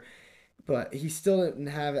pressure. But he still didn't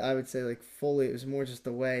have it. I would say like fully. It was more just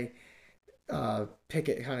the way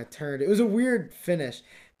Pickett kind of turned. It was a weird finish,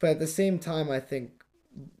 but at the same time, I think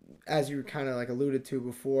as you kind of like alluded to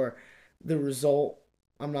before, the result.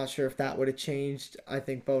 I'm not sure if that would have changed. I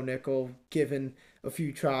think Bo Nickel, given a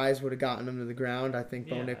few tries, would have gotten him to the ground. I think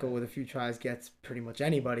Bo Nickel, yeah, with a few tries, gets pretty much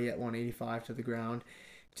anybody at 185 to the ground,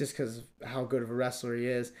 just because of how good of a wrestler he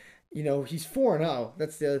is. He's 4-0.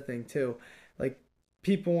 That's the other thing too. Like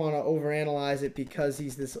people want to overanalyze it because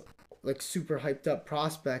he's this like super hyped up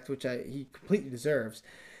prospect, which he completely deserves.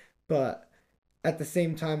 But at the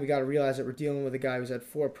same time, we got to realize that we're dealing with a guy who's had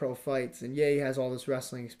 4 pro fights, and yeah, he has all this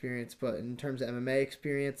wrestling experience, but in terms of MMA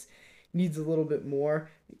experience, needs a little bit more.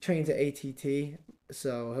 He trains at ATT,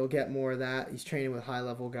 so he'll get more of that. He's training with high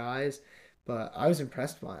level guys, but I was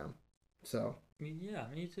impressed by him. So I mean, yeah,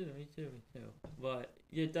 me too, but,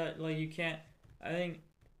 that, like, you can't, I think,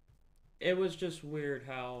 it was just weird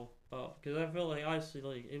how because I feel like honestly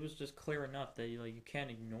like it was just clear enough that you can't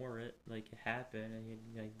ignore it like it happened and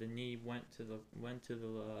like the knee to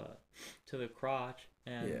the crotch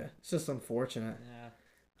and yeah, it's just unfortunate. yeah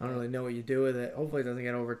I don't but really know what you do with it. Hopefully, it doesn't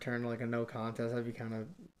get overturned like a no contest. That'd be kind of,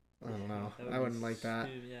 I don't yeah know. that would I be wouldn't like that.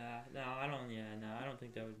 stupid no I don't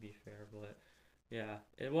think that would be fair but yeah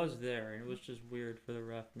it was there and it was just weird for the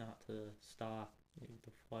ref not to stop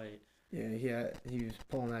the fight. Yeah, he was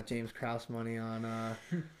pulling that James Krause money on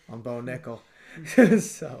Bo Nickel.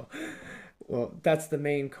 So, well, that's the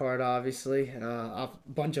main card, obviously. A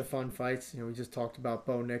bunch of fun fights. We just talked about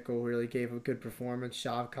Bo Nickel really gave a good performance.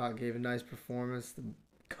 Shavkat gave a nice performance. The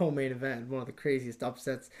co-main event, one of the craziest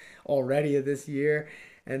upsets already of this year.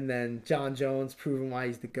 And then John Jones proving why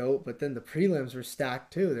he's the GOAT. But then the prelims were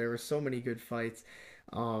stacked too. There were so many good fights.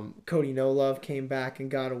 Cody No Love came back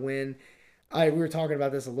and got a win. We were talking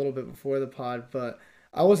about this a little bit before the pod, but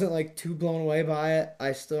I wasn't like too blown away by it.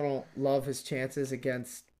 I still don't love his chances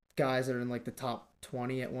against guys that are in like the top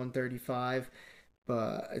 20 at 135.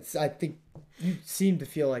 But I think you seem to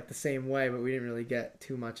feel like the same way, but we didn't really get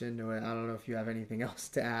too much into it. I don't know if you have anything else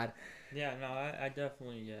to add. Yeah, no, I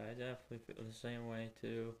definitely feel the same way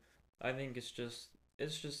too. I think it's just,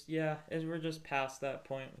 yeah, as we're just past that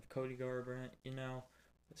point with Cody Garbrandt.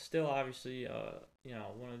 Still obviously, one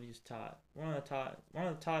of the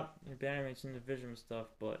top bantamweights in the division and stuff,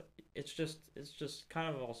 but it's just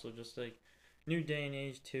kind of also just like new day and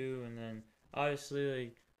age too, and then obviously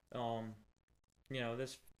like,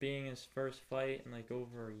 this being his first fight in like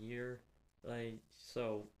over a year, like,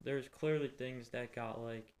 so there's clearly things that got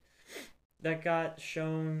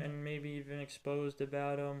shown and maybe even exposed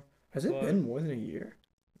about him. Has it But been more than a year?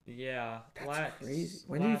 Yeah, That's crazy.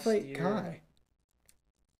 When did he last fight year. Kai?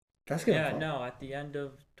 That's gonna Yeah, pop. no, at the end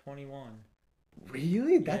of 21.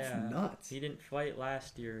 Really? That's Yeah, nuts. he didn't fight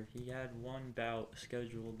last year. He had one bout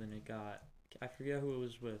scheduled and it got. I forget who it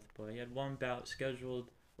was with, but he had one bout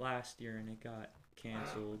scheduled last year and it got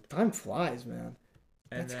canceled. Time flies, man.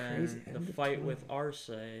 And That's crazy. then the End of fight with 21. Arce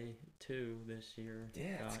too this year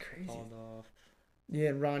Yeah, that's got crazy. called off. Yeah,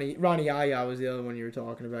 and Ronnie Yaya was the other one you were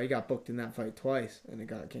talking about. He got booked in that fight twice, and it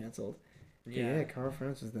got canceled. Yeah. Yeah, Carl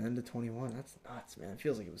France was the end of 21. That's nuts, man. It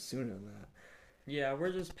feels like it was sooner than that. Yeah,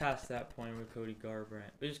 we're just past that point with Cody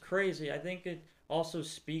Garbrandt. It's crazy. I think it also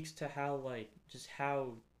speaks to how just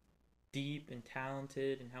how deep and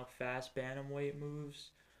talented and how fast bantamweight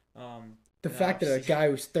moves. The And fact that a obviously, guy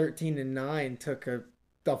who's 13-9 took a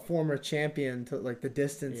former champion to like the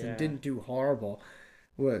distance and yeah. didn't do horrible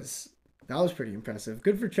was that was pretty impressive.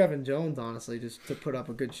 Good for Trevin Jones, honestly, just to put up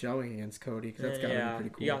a good showing against Cody because that's And got to be yeah, pretty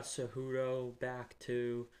you cool. got Cejudo back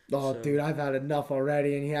too. Oh, So dude, I've had enough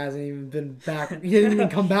already, and he hasn't even been back. He didn't even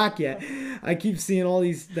come back yet. I keep seeing all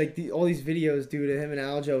these all these videos, dude, of him and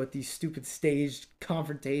Aljo with these stupid staged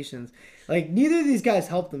confrontations. Like neither of these guys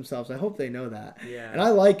help themselves. I hope they know that. yeah, And I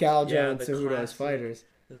like Aljo yeah, and the Cejudo as classic, fighters.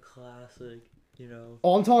 the classic. You know,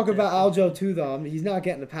 Oh, I'm talking about definitely. Aljo too, though. He's not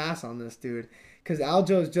getting a pass on this, dude. Because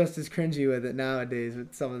Aljo's just as cringy with it nowadays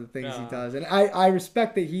with some of the things he Uh, does. And I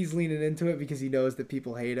respect that he's leaning into it because he knows that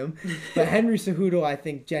people hate him. But Henry Cejudo, I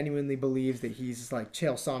think, genuinely believes that he's like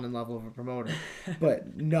Chael Sonnen level of a promoter.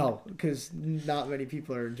 But no, because not many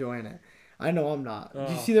people are enjoying it. I know I'm not. Did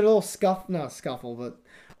you oh, see that little not scuffle, but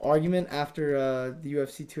argument after the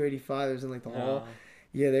UFC 285? It was in like the hall. no,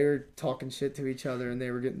 Yeah, they were talking shit to each other and they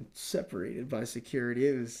were getting separated by security.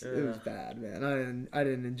 It was ugh. bad, man. I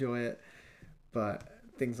didn't enjoy it, but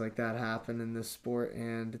things like that happen in this sport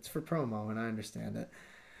and it's for promo and I understand it.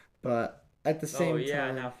 But at the Oh same yeah,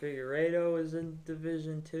 time, now Figueiredo is in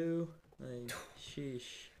Division Two. Like,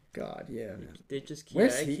 sheesh. God, yeah, They, man. they just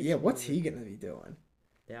Where's it he? keeps Yeah, what's moving. he gonna be doing?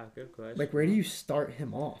 Yeah, good Like, question. where do you start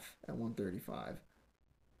him off at 135?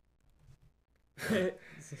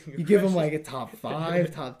 It's a You good give him question. like a top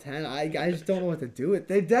five, top 10. I just don't know what to do with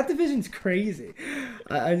that division's crazy.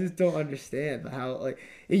 I just don't understand how like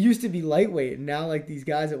it used to be lightweight and now like these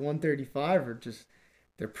guys at 135 are just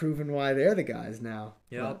they're proving why they're the guys now.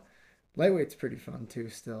 Yep. But lightweight's pretty fun too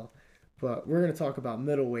still. But we're gonna talk about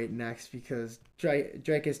middleweight next because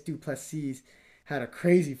Dricus du Plessis had a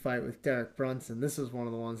crazy fight with Derek Brunson. This was one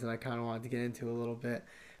of the ones that I kind of wanted to get into a little bit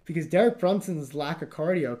because Derek Brunson's lack of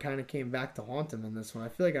cardio kind of came back to haunt him in this one. I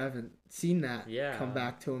feel like I haven't seen that come Yeah.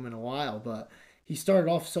 back to him in a while, but he started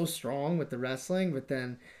off so strong with the wrestling, but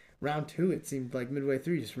then round two, it seemed like midway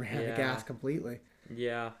through, he just ran the Yeah. gas completely.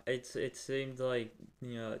 Yeah. It seemed like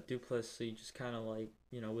Duplessis just kind of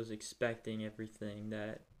was expecting everything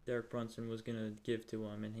that Derek Brunson was gonna give to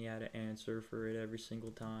him, and he had to answer for it every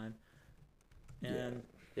single time. Yeah. And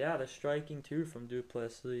yeah, the striking too from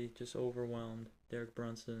Duplessis just overwhelmed Derek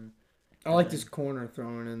Brunson. I And like this then corner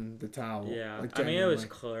throwing in the towel, yeah, like I mean it was genuinely.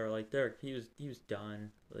 clear. Like Derek, he was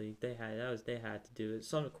done. Like they had to do it.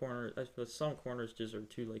 I feel some corners just are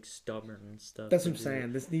too like stubborn and stuff That's to what I'm do it.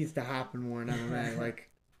 saying. This needs to happen more in MMA. Like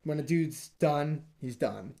when a dude's done, he's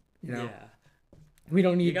done. You know, Yeah, we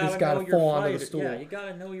don't you need this gotta guy know to your fall onto the fighter. Yeah, stool. you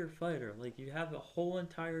gotta know your fighter. Like you have a whole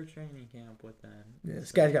entire training camp with them. Yeah,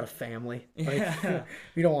 this guy's So got a family. Like yeah,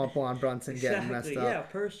 we don't want Blonde Brunson getting messed exactly. Yeah,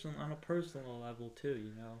 up. personal on a personal level too.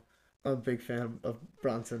 You know. I'm a big fan of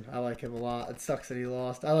Brunson. I like him a lot. It sucks that he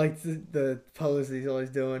lost. I like the pose that he's always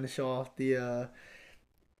doing to show off the.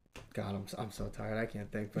 God, I'm so tired. I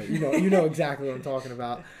can't think, but you know exactly what I'm talking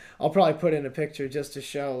about. I'll probably put in a picture just to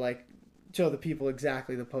show the people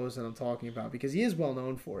exactly the pose that I'm talking about because he is well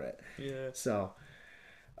known for it. Yeah. So,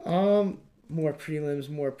 more prelims,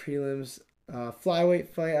 more prelims. Flyweight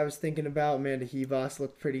fight I was thinking about. Amanda Ribas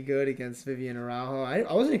looked pretty good against Vivian Araujo.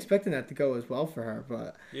 I wasn't expecting that to go as well for her,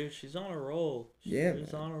 but Dude, she's on a roll. She yeah,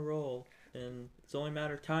 is man. on a roll. And it's only a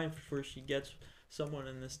matter of time before she gets someone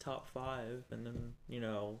in this top five. And then,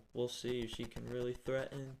 we'll see if she can really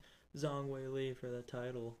threaten Zhang Wei Li for the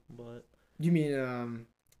title. But, You mean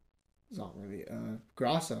it's not really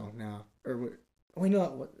Grasso now or what? Wait, no,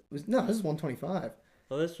 what was no? This is 125.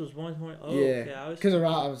 oh, this was 120. Oh, Yeah, okay. because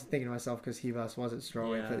I was thinking to myself because Ribas was at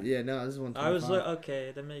strawweight, Yeah. but yeah, no, this is I was 125.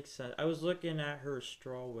 okay, that makes sense. I was looking at her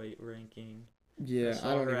strawweight ranking. I Yeah, I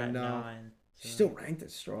saw don't her even at know. 9. She's So, still ranked at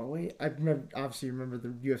strawweight. I remember, obviously remember the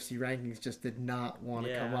UFC rankings just did not want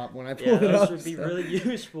to come yeah. up when I Yeah, pulled it those up. would be So. really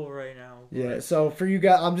useful right now. Yeah, But, so for you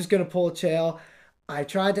guys, I'm just gonna pull a Chael. I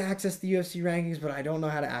tried to access the UFC rankings, but I don't know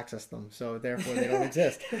how to access them, so therefore they don't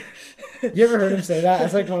exist. You ever heard him say that?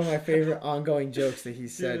 That's like one of my favorite ongoing jokes that he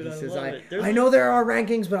said. Dude, He I says, love it. I know there are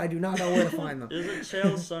rankings, but I do not know where to find them. There's a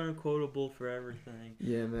Chael Sonnen quotable for everything.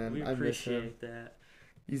 Yeah, man. We I miss him. appreciate that.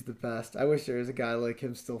 He's the best. I wish there was a guy like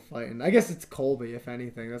him still fighting. I guess it's Colby, if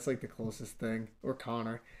anything. That's like the closest thing. Or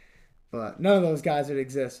Connor. But none of those guys would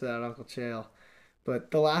exist without Uncle Chael.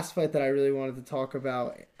 But the last fight that I really wanted to talk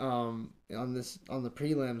about on the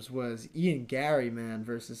prelims was Ian Gary, man,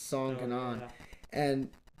 versus Song Kanan. Yeah. And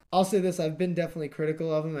I'll say this, I've been definitely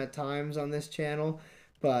critical of him at times on this channel,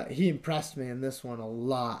 but he impressed me in this one a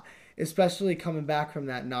lot. Especially coming back from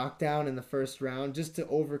that knockdown in the first round, just to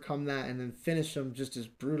overcome that and then finish him just as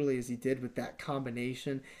brutally as he did with that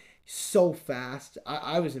combination. So fast.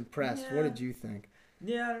 I was impressed. Yeah. What did you think?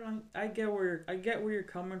 Yeah, I get where you're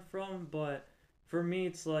coming from, but for me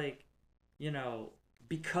it's like,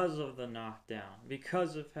 because of the knockdown,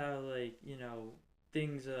 because of how like,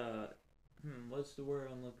 things what's the word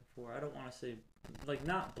I'm looking for? I don't want to say like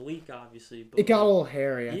not bleak obviously, but It got like, a little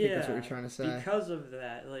hairy. I think that's what you're trying to say. Because of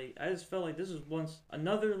that, like I just felt like this was once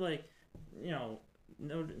another like, no,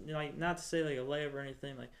 like not to say like a layup or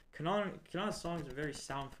anything. Like Kanan Song is a very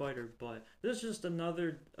sound fighter, but this is just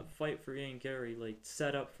another fight for Ian Gary, like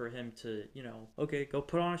set up for him to, okay, go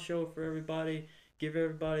put on a show for everybody, give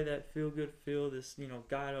everybody that feel good feel. This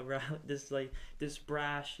guy to rally, this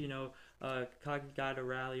brash, cocky guy to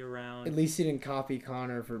rally around. At least he didn't copy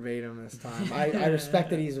Connor verbatim this time. I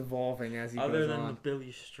respect that he's evolving as he goes on. Other than the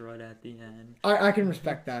Billy Strut at the end. I can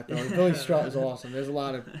respect that, though. Billy Strut is awesome. There's a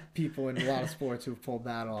lot of people in a lot of sports who've pulled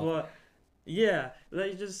that off. But, yeah,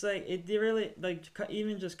 like, just, like, it really, like,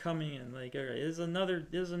 even just coming in, like, all right, there's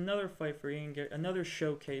another fight for Ian Gary, another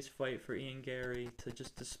showcase fight for Ian Gary to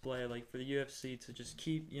just display, like, for the UFC to just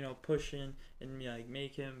keep, pushing and, like,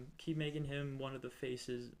 keep making him one of the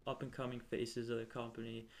faces, up-and-coming faces of the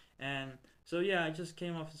company. And so, yeah, I just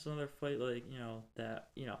came off this another fight, like, that,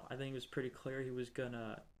 I think it was pretty clear he was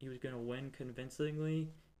gonna win convincingly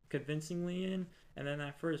in. And then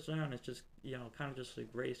that first round, it's just, kind of just like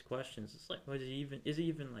raised questions. It's like, is he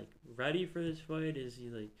even like ready for this fight? Is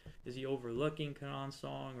he overlooking Kanan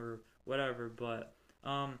Song or whatever? But,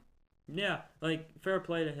 yeah, like fair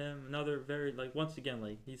play to him. Another very, like, once again,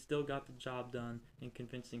 like he still got the job done in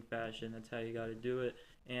convincing fashion. That's how you got to do it.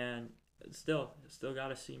 And still got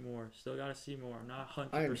to see more. I'm not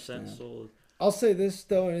 100% sold. I'll say this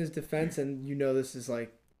though in his defense, and this is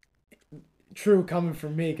like true coming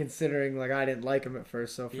from me, considering like I didn't like him at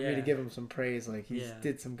first, so for me to give him some praise, like he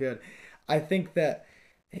did some good. I think that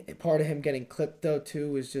part of him getting clipped though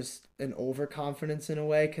too was just an overconfidence in a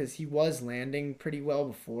way, because he was landing pretty well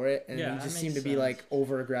before it, and he just seemed to be like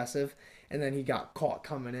over aggressive, and then he got caught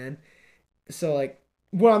coming in. So like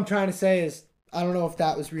what I'm trying to say is I don't know if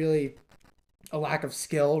that was really a lack of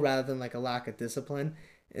skill rather than like a lack of discipline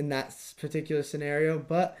in that particular scenario,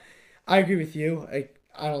 but I agree with you.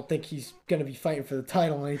 I don't think he's going to be fighting for the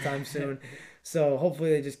title anytime soon. So hopefully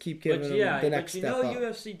they just keep giving him the next step up.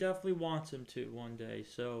 UFC definitely wants him to one day.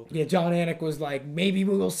 So yeah, John Anik was like, maybe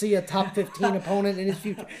we will see a top 15 opponent in his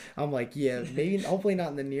future. I'm like, yeah, maybe, hopefully not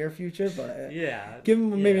in the near future, but give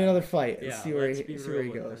him maybe another fight and see where he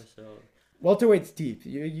goes. Welterweight's deep.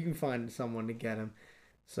 You can find someone to get him.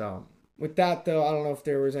 So with that, though, I don't know if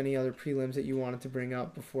there was any other prelims that you wanted to bring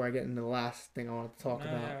up before I get into the last thing I wanted to talk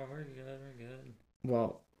about. No, we're good.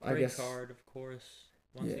 Well, Great I guess card, of course,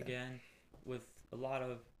 once again, with a lot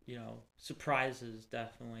of, surprises,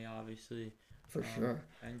 definitely, obviously. For sure.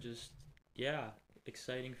 And just,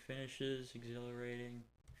 exciting finishes, exhilarating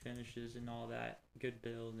finishes and all that. Good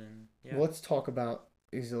build and, Let's talk about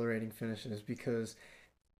exhilarating finishes, because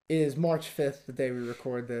it is March 5th, the day we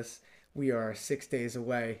record this. We are 6 days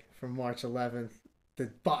away from March 11th,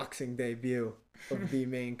 the boxing debut of the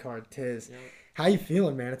main card Tiz. Yep. How you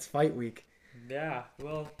feeling, man? It's fight week. Yeah,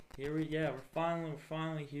 well, we're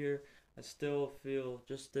finally here. I still feel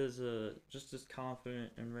just as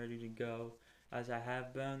confident and ready to go as I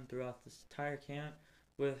have been throughout this entire camp,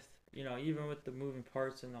 with even with the moving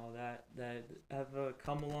parts and all that have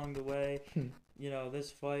come along the way.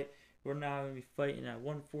 This fight, we're now gonna be fighting at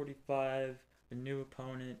 145, a new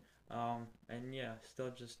opponent, and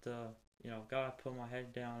still just gotta put my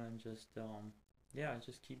head down and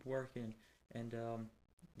just keep working and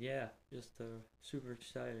just super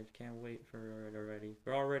excited. Can't wait for it already.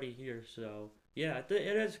 We're already here, so it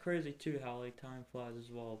is crazy too how like time flies as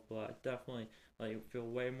well. But I definitely feel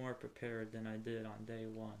way more prepared than I did on day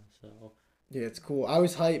one. So yeah, it's cool. I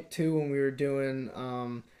was hyped too when we were doing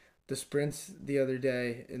the sprints the other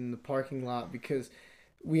day in the parking lot, because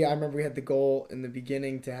I remember we had the goal in the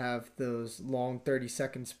beginning to have those long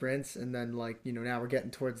 30-second sprints, and then like now we're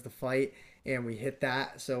getting towards the fight and we hit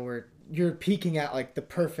that, so you're peaking at like the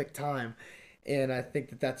perfect time, and I think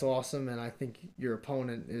that that's awesome, and I think your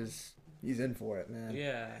opponent he's in for it, man.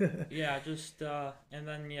 Yeah, yeah, just and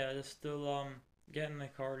then yeah, just still getting the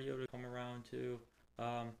cardio to come around too.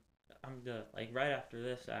 Um, I'm the like right after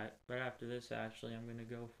this actually, I'm gonna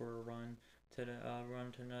go for a run to the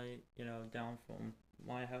run tonight. Down from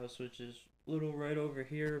my house, which is little right over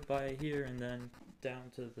here by here, and then down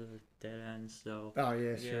to the dead end. So Oh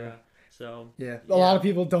yeah, yeah, sure. so Yeah, a lot yeah, of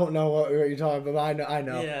people don't know what you're talking about. I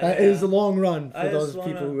know. yeah, That is yeah. a long run for I just those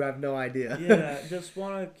people wanna who have no idea. yeah, just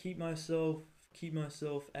wanna keep myself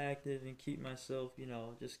active and keep myself,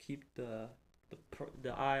 just keep the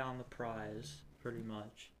eye on the prize, pretty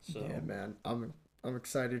much. So Yeah, man. I'm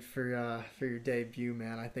excited for your debut,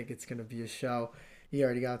 man. I think it's gonna be a show. You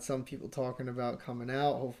already got some people talking about coming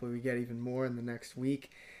out. Hopefully, we get even more in the next week.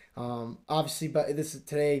 Obviously, but this is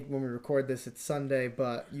today when we record this. It's Sunday,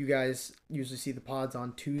 but you guys usually see the pods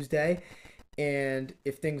on Tuesday. And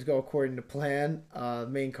if things go according to plan,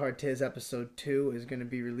 main card Tiz episode 2 is going to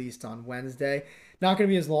be released on Wednesday. Not going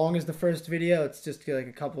to be as long as the first video. It's just like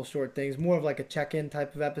a couple short things, more of like a check-in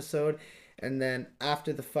type of episode. And then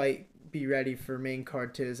after the fight, be ready for main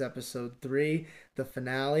card Tiz episode 3, the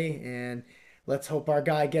finale. And let's hope our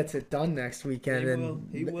guy gets it done next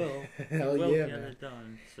weekend. he will, Hell yeah, get man. it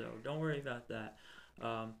done. So don't worry about that.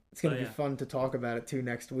 It's going But to be yeah, fun to talk about it too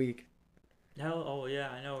next week. hell, oh yeah,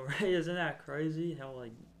 I know, right? Isn't that crazy? How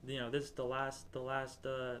like this is the last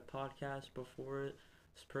podcast before it.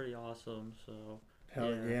 It's pretty awesome. So Hell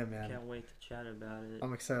yeah, man. can't wait to chat about it.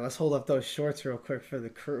 I'm excited. Let's hold up those shorts real quick for the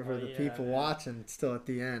crew, Oh for the yeah, people man. watching. Still at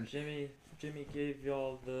the end. Jimmy gave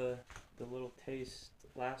y'all the little taste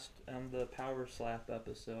last the power slap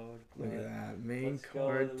episode. Look at that main Let's go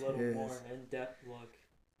card. with a little more in-depth look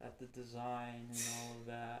at the design and all of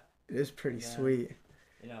that. It is pretty And then, sweet.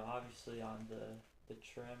 Obviously on the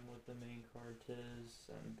trim with the main card tis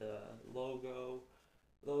and the logo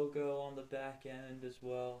on the back end as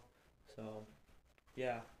well. So,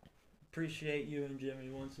 yeah, appreciate you and Jimmy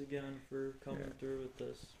once again for coming through with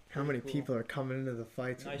this. How many people are coming into the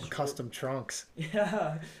fights Nice with custom trunks?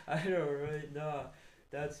 Yeah, I know, right? No,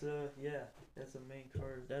 that's that's a main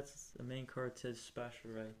card. That's a main card tis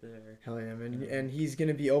special right there. Hell yeah, man. And he's going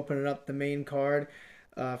to be opening up the main card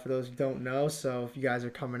for those who don't know. So if you guys are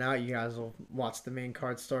coming out, you guys will watch the main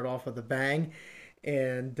card start off with a bang.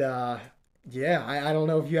 And yeah, I don't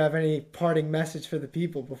know if you have any parting message for the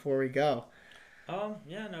people before we go.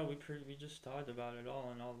 Yeah, no, we just talked about it all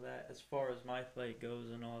and all that. As far as my fight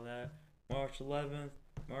goes and all that, March 11th,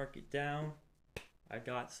 mark it down. I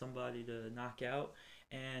got somebody to knock out,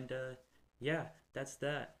 and yeah, that's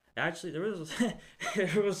that. Actually, there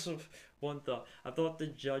was one thought. I thought the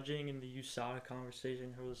judging in the USADA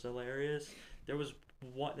conversation was hilarious. There's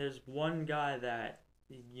one guy that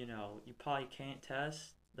you probably can't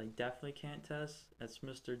test. Like definitely can't test. That's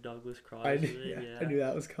Mr. Douglas Crosby. I knew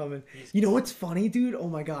that was coming. He's, You know what's funny, dude? Oh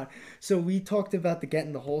my god. So we talked about the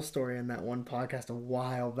Getting the Whole story in that one podcast a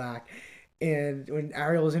while back. And when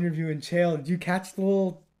Ariel was interviewing Chael, did you catch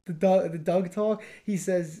the Doug talk? He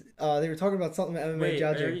says they were talking about something with MMA wait,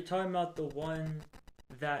 judging. are you talking about the one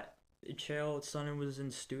that Chael Sonnen was in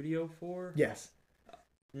studio for? Yes.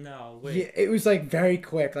 No, wait. Yeah, it was like very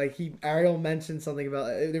quick. Like Ariel mentioned something about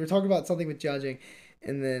they were talking about something with judging,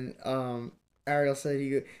 and then Ariel said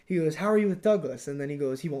he goes, "How are you with Douglas?" And then he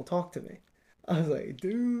goes, "He won't talk to me." I was like,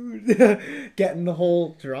 dude, getting the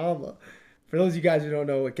whole drama. For those of you guys who don't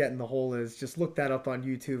know what Getting the Hole is, just look that up on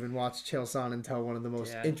YouTube and watch Chael Sonnen tell one of the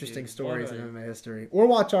most interesting stories in MMA history. Or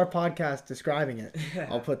watch our podcast describing it.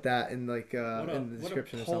 I'll put that in like in the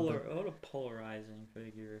description or something. What a polarizing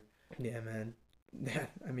figure. Yeah, man.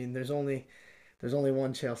 I mean, there's only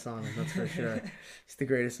one Chael Sonnen, that's for sure. He's the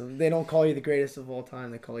greatest. They don't call you the greatest of all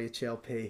time. They call you Chael P.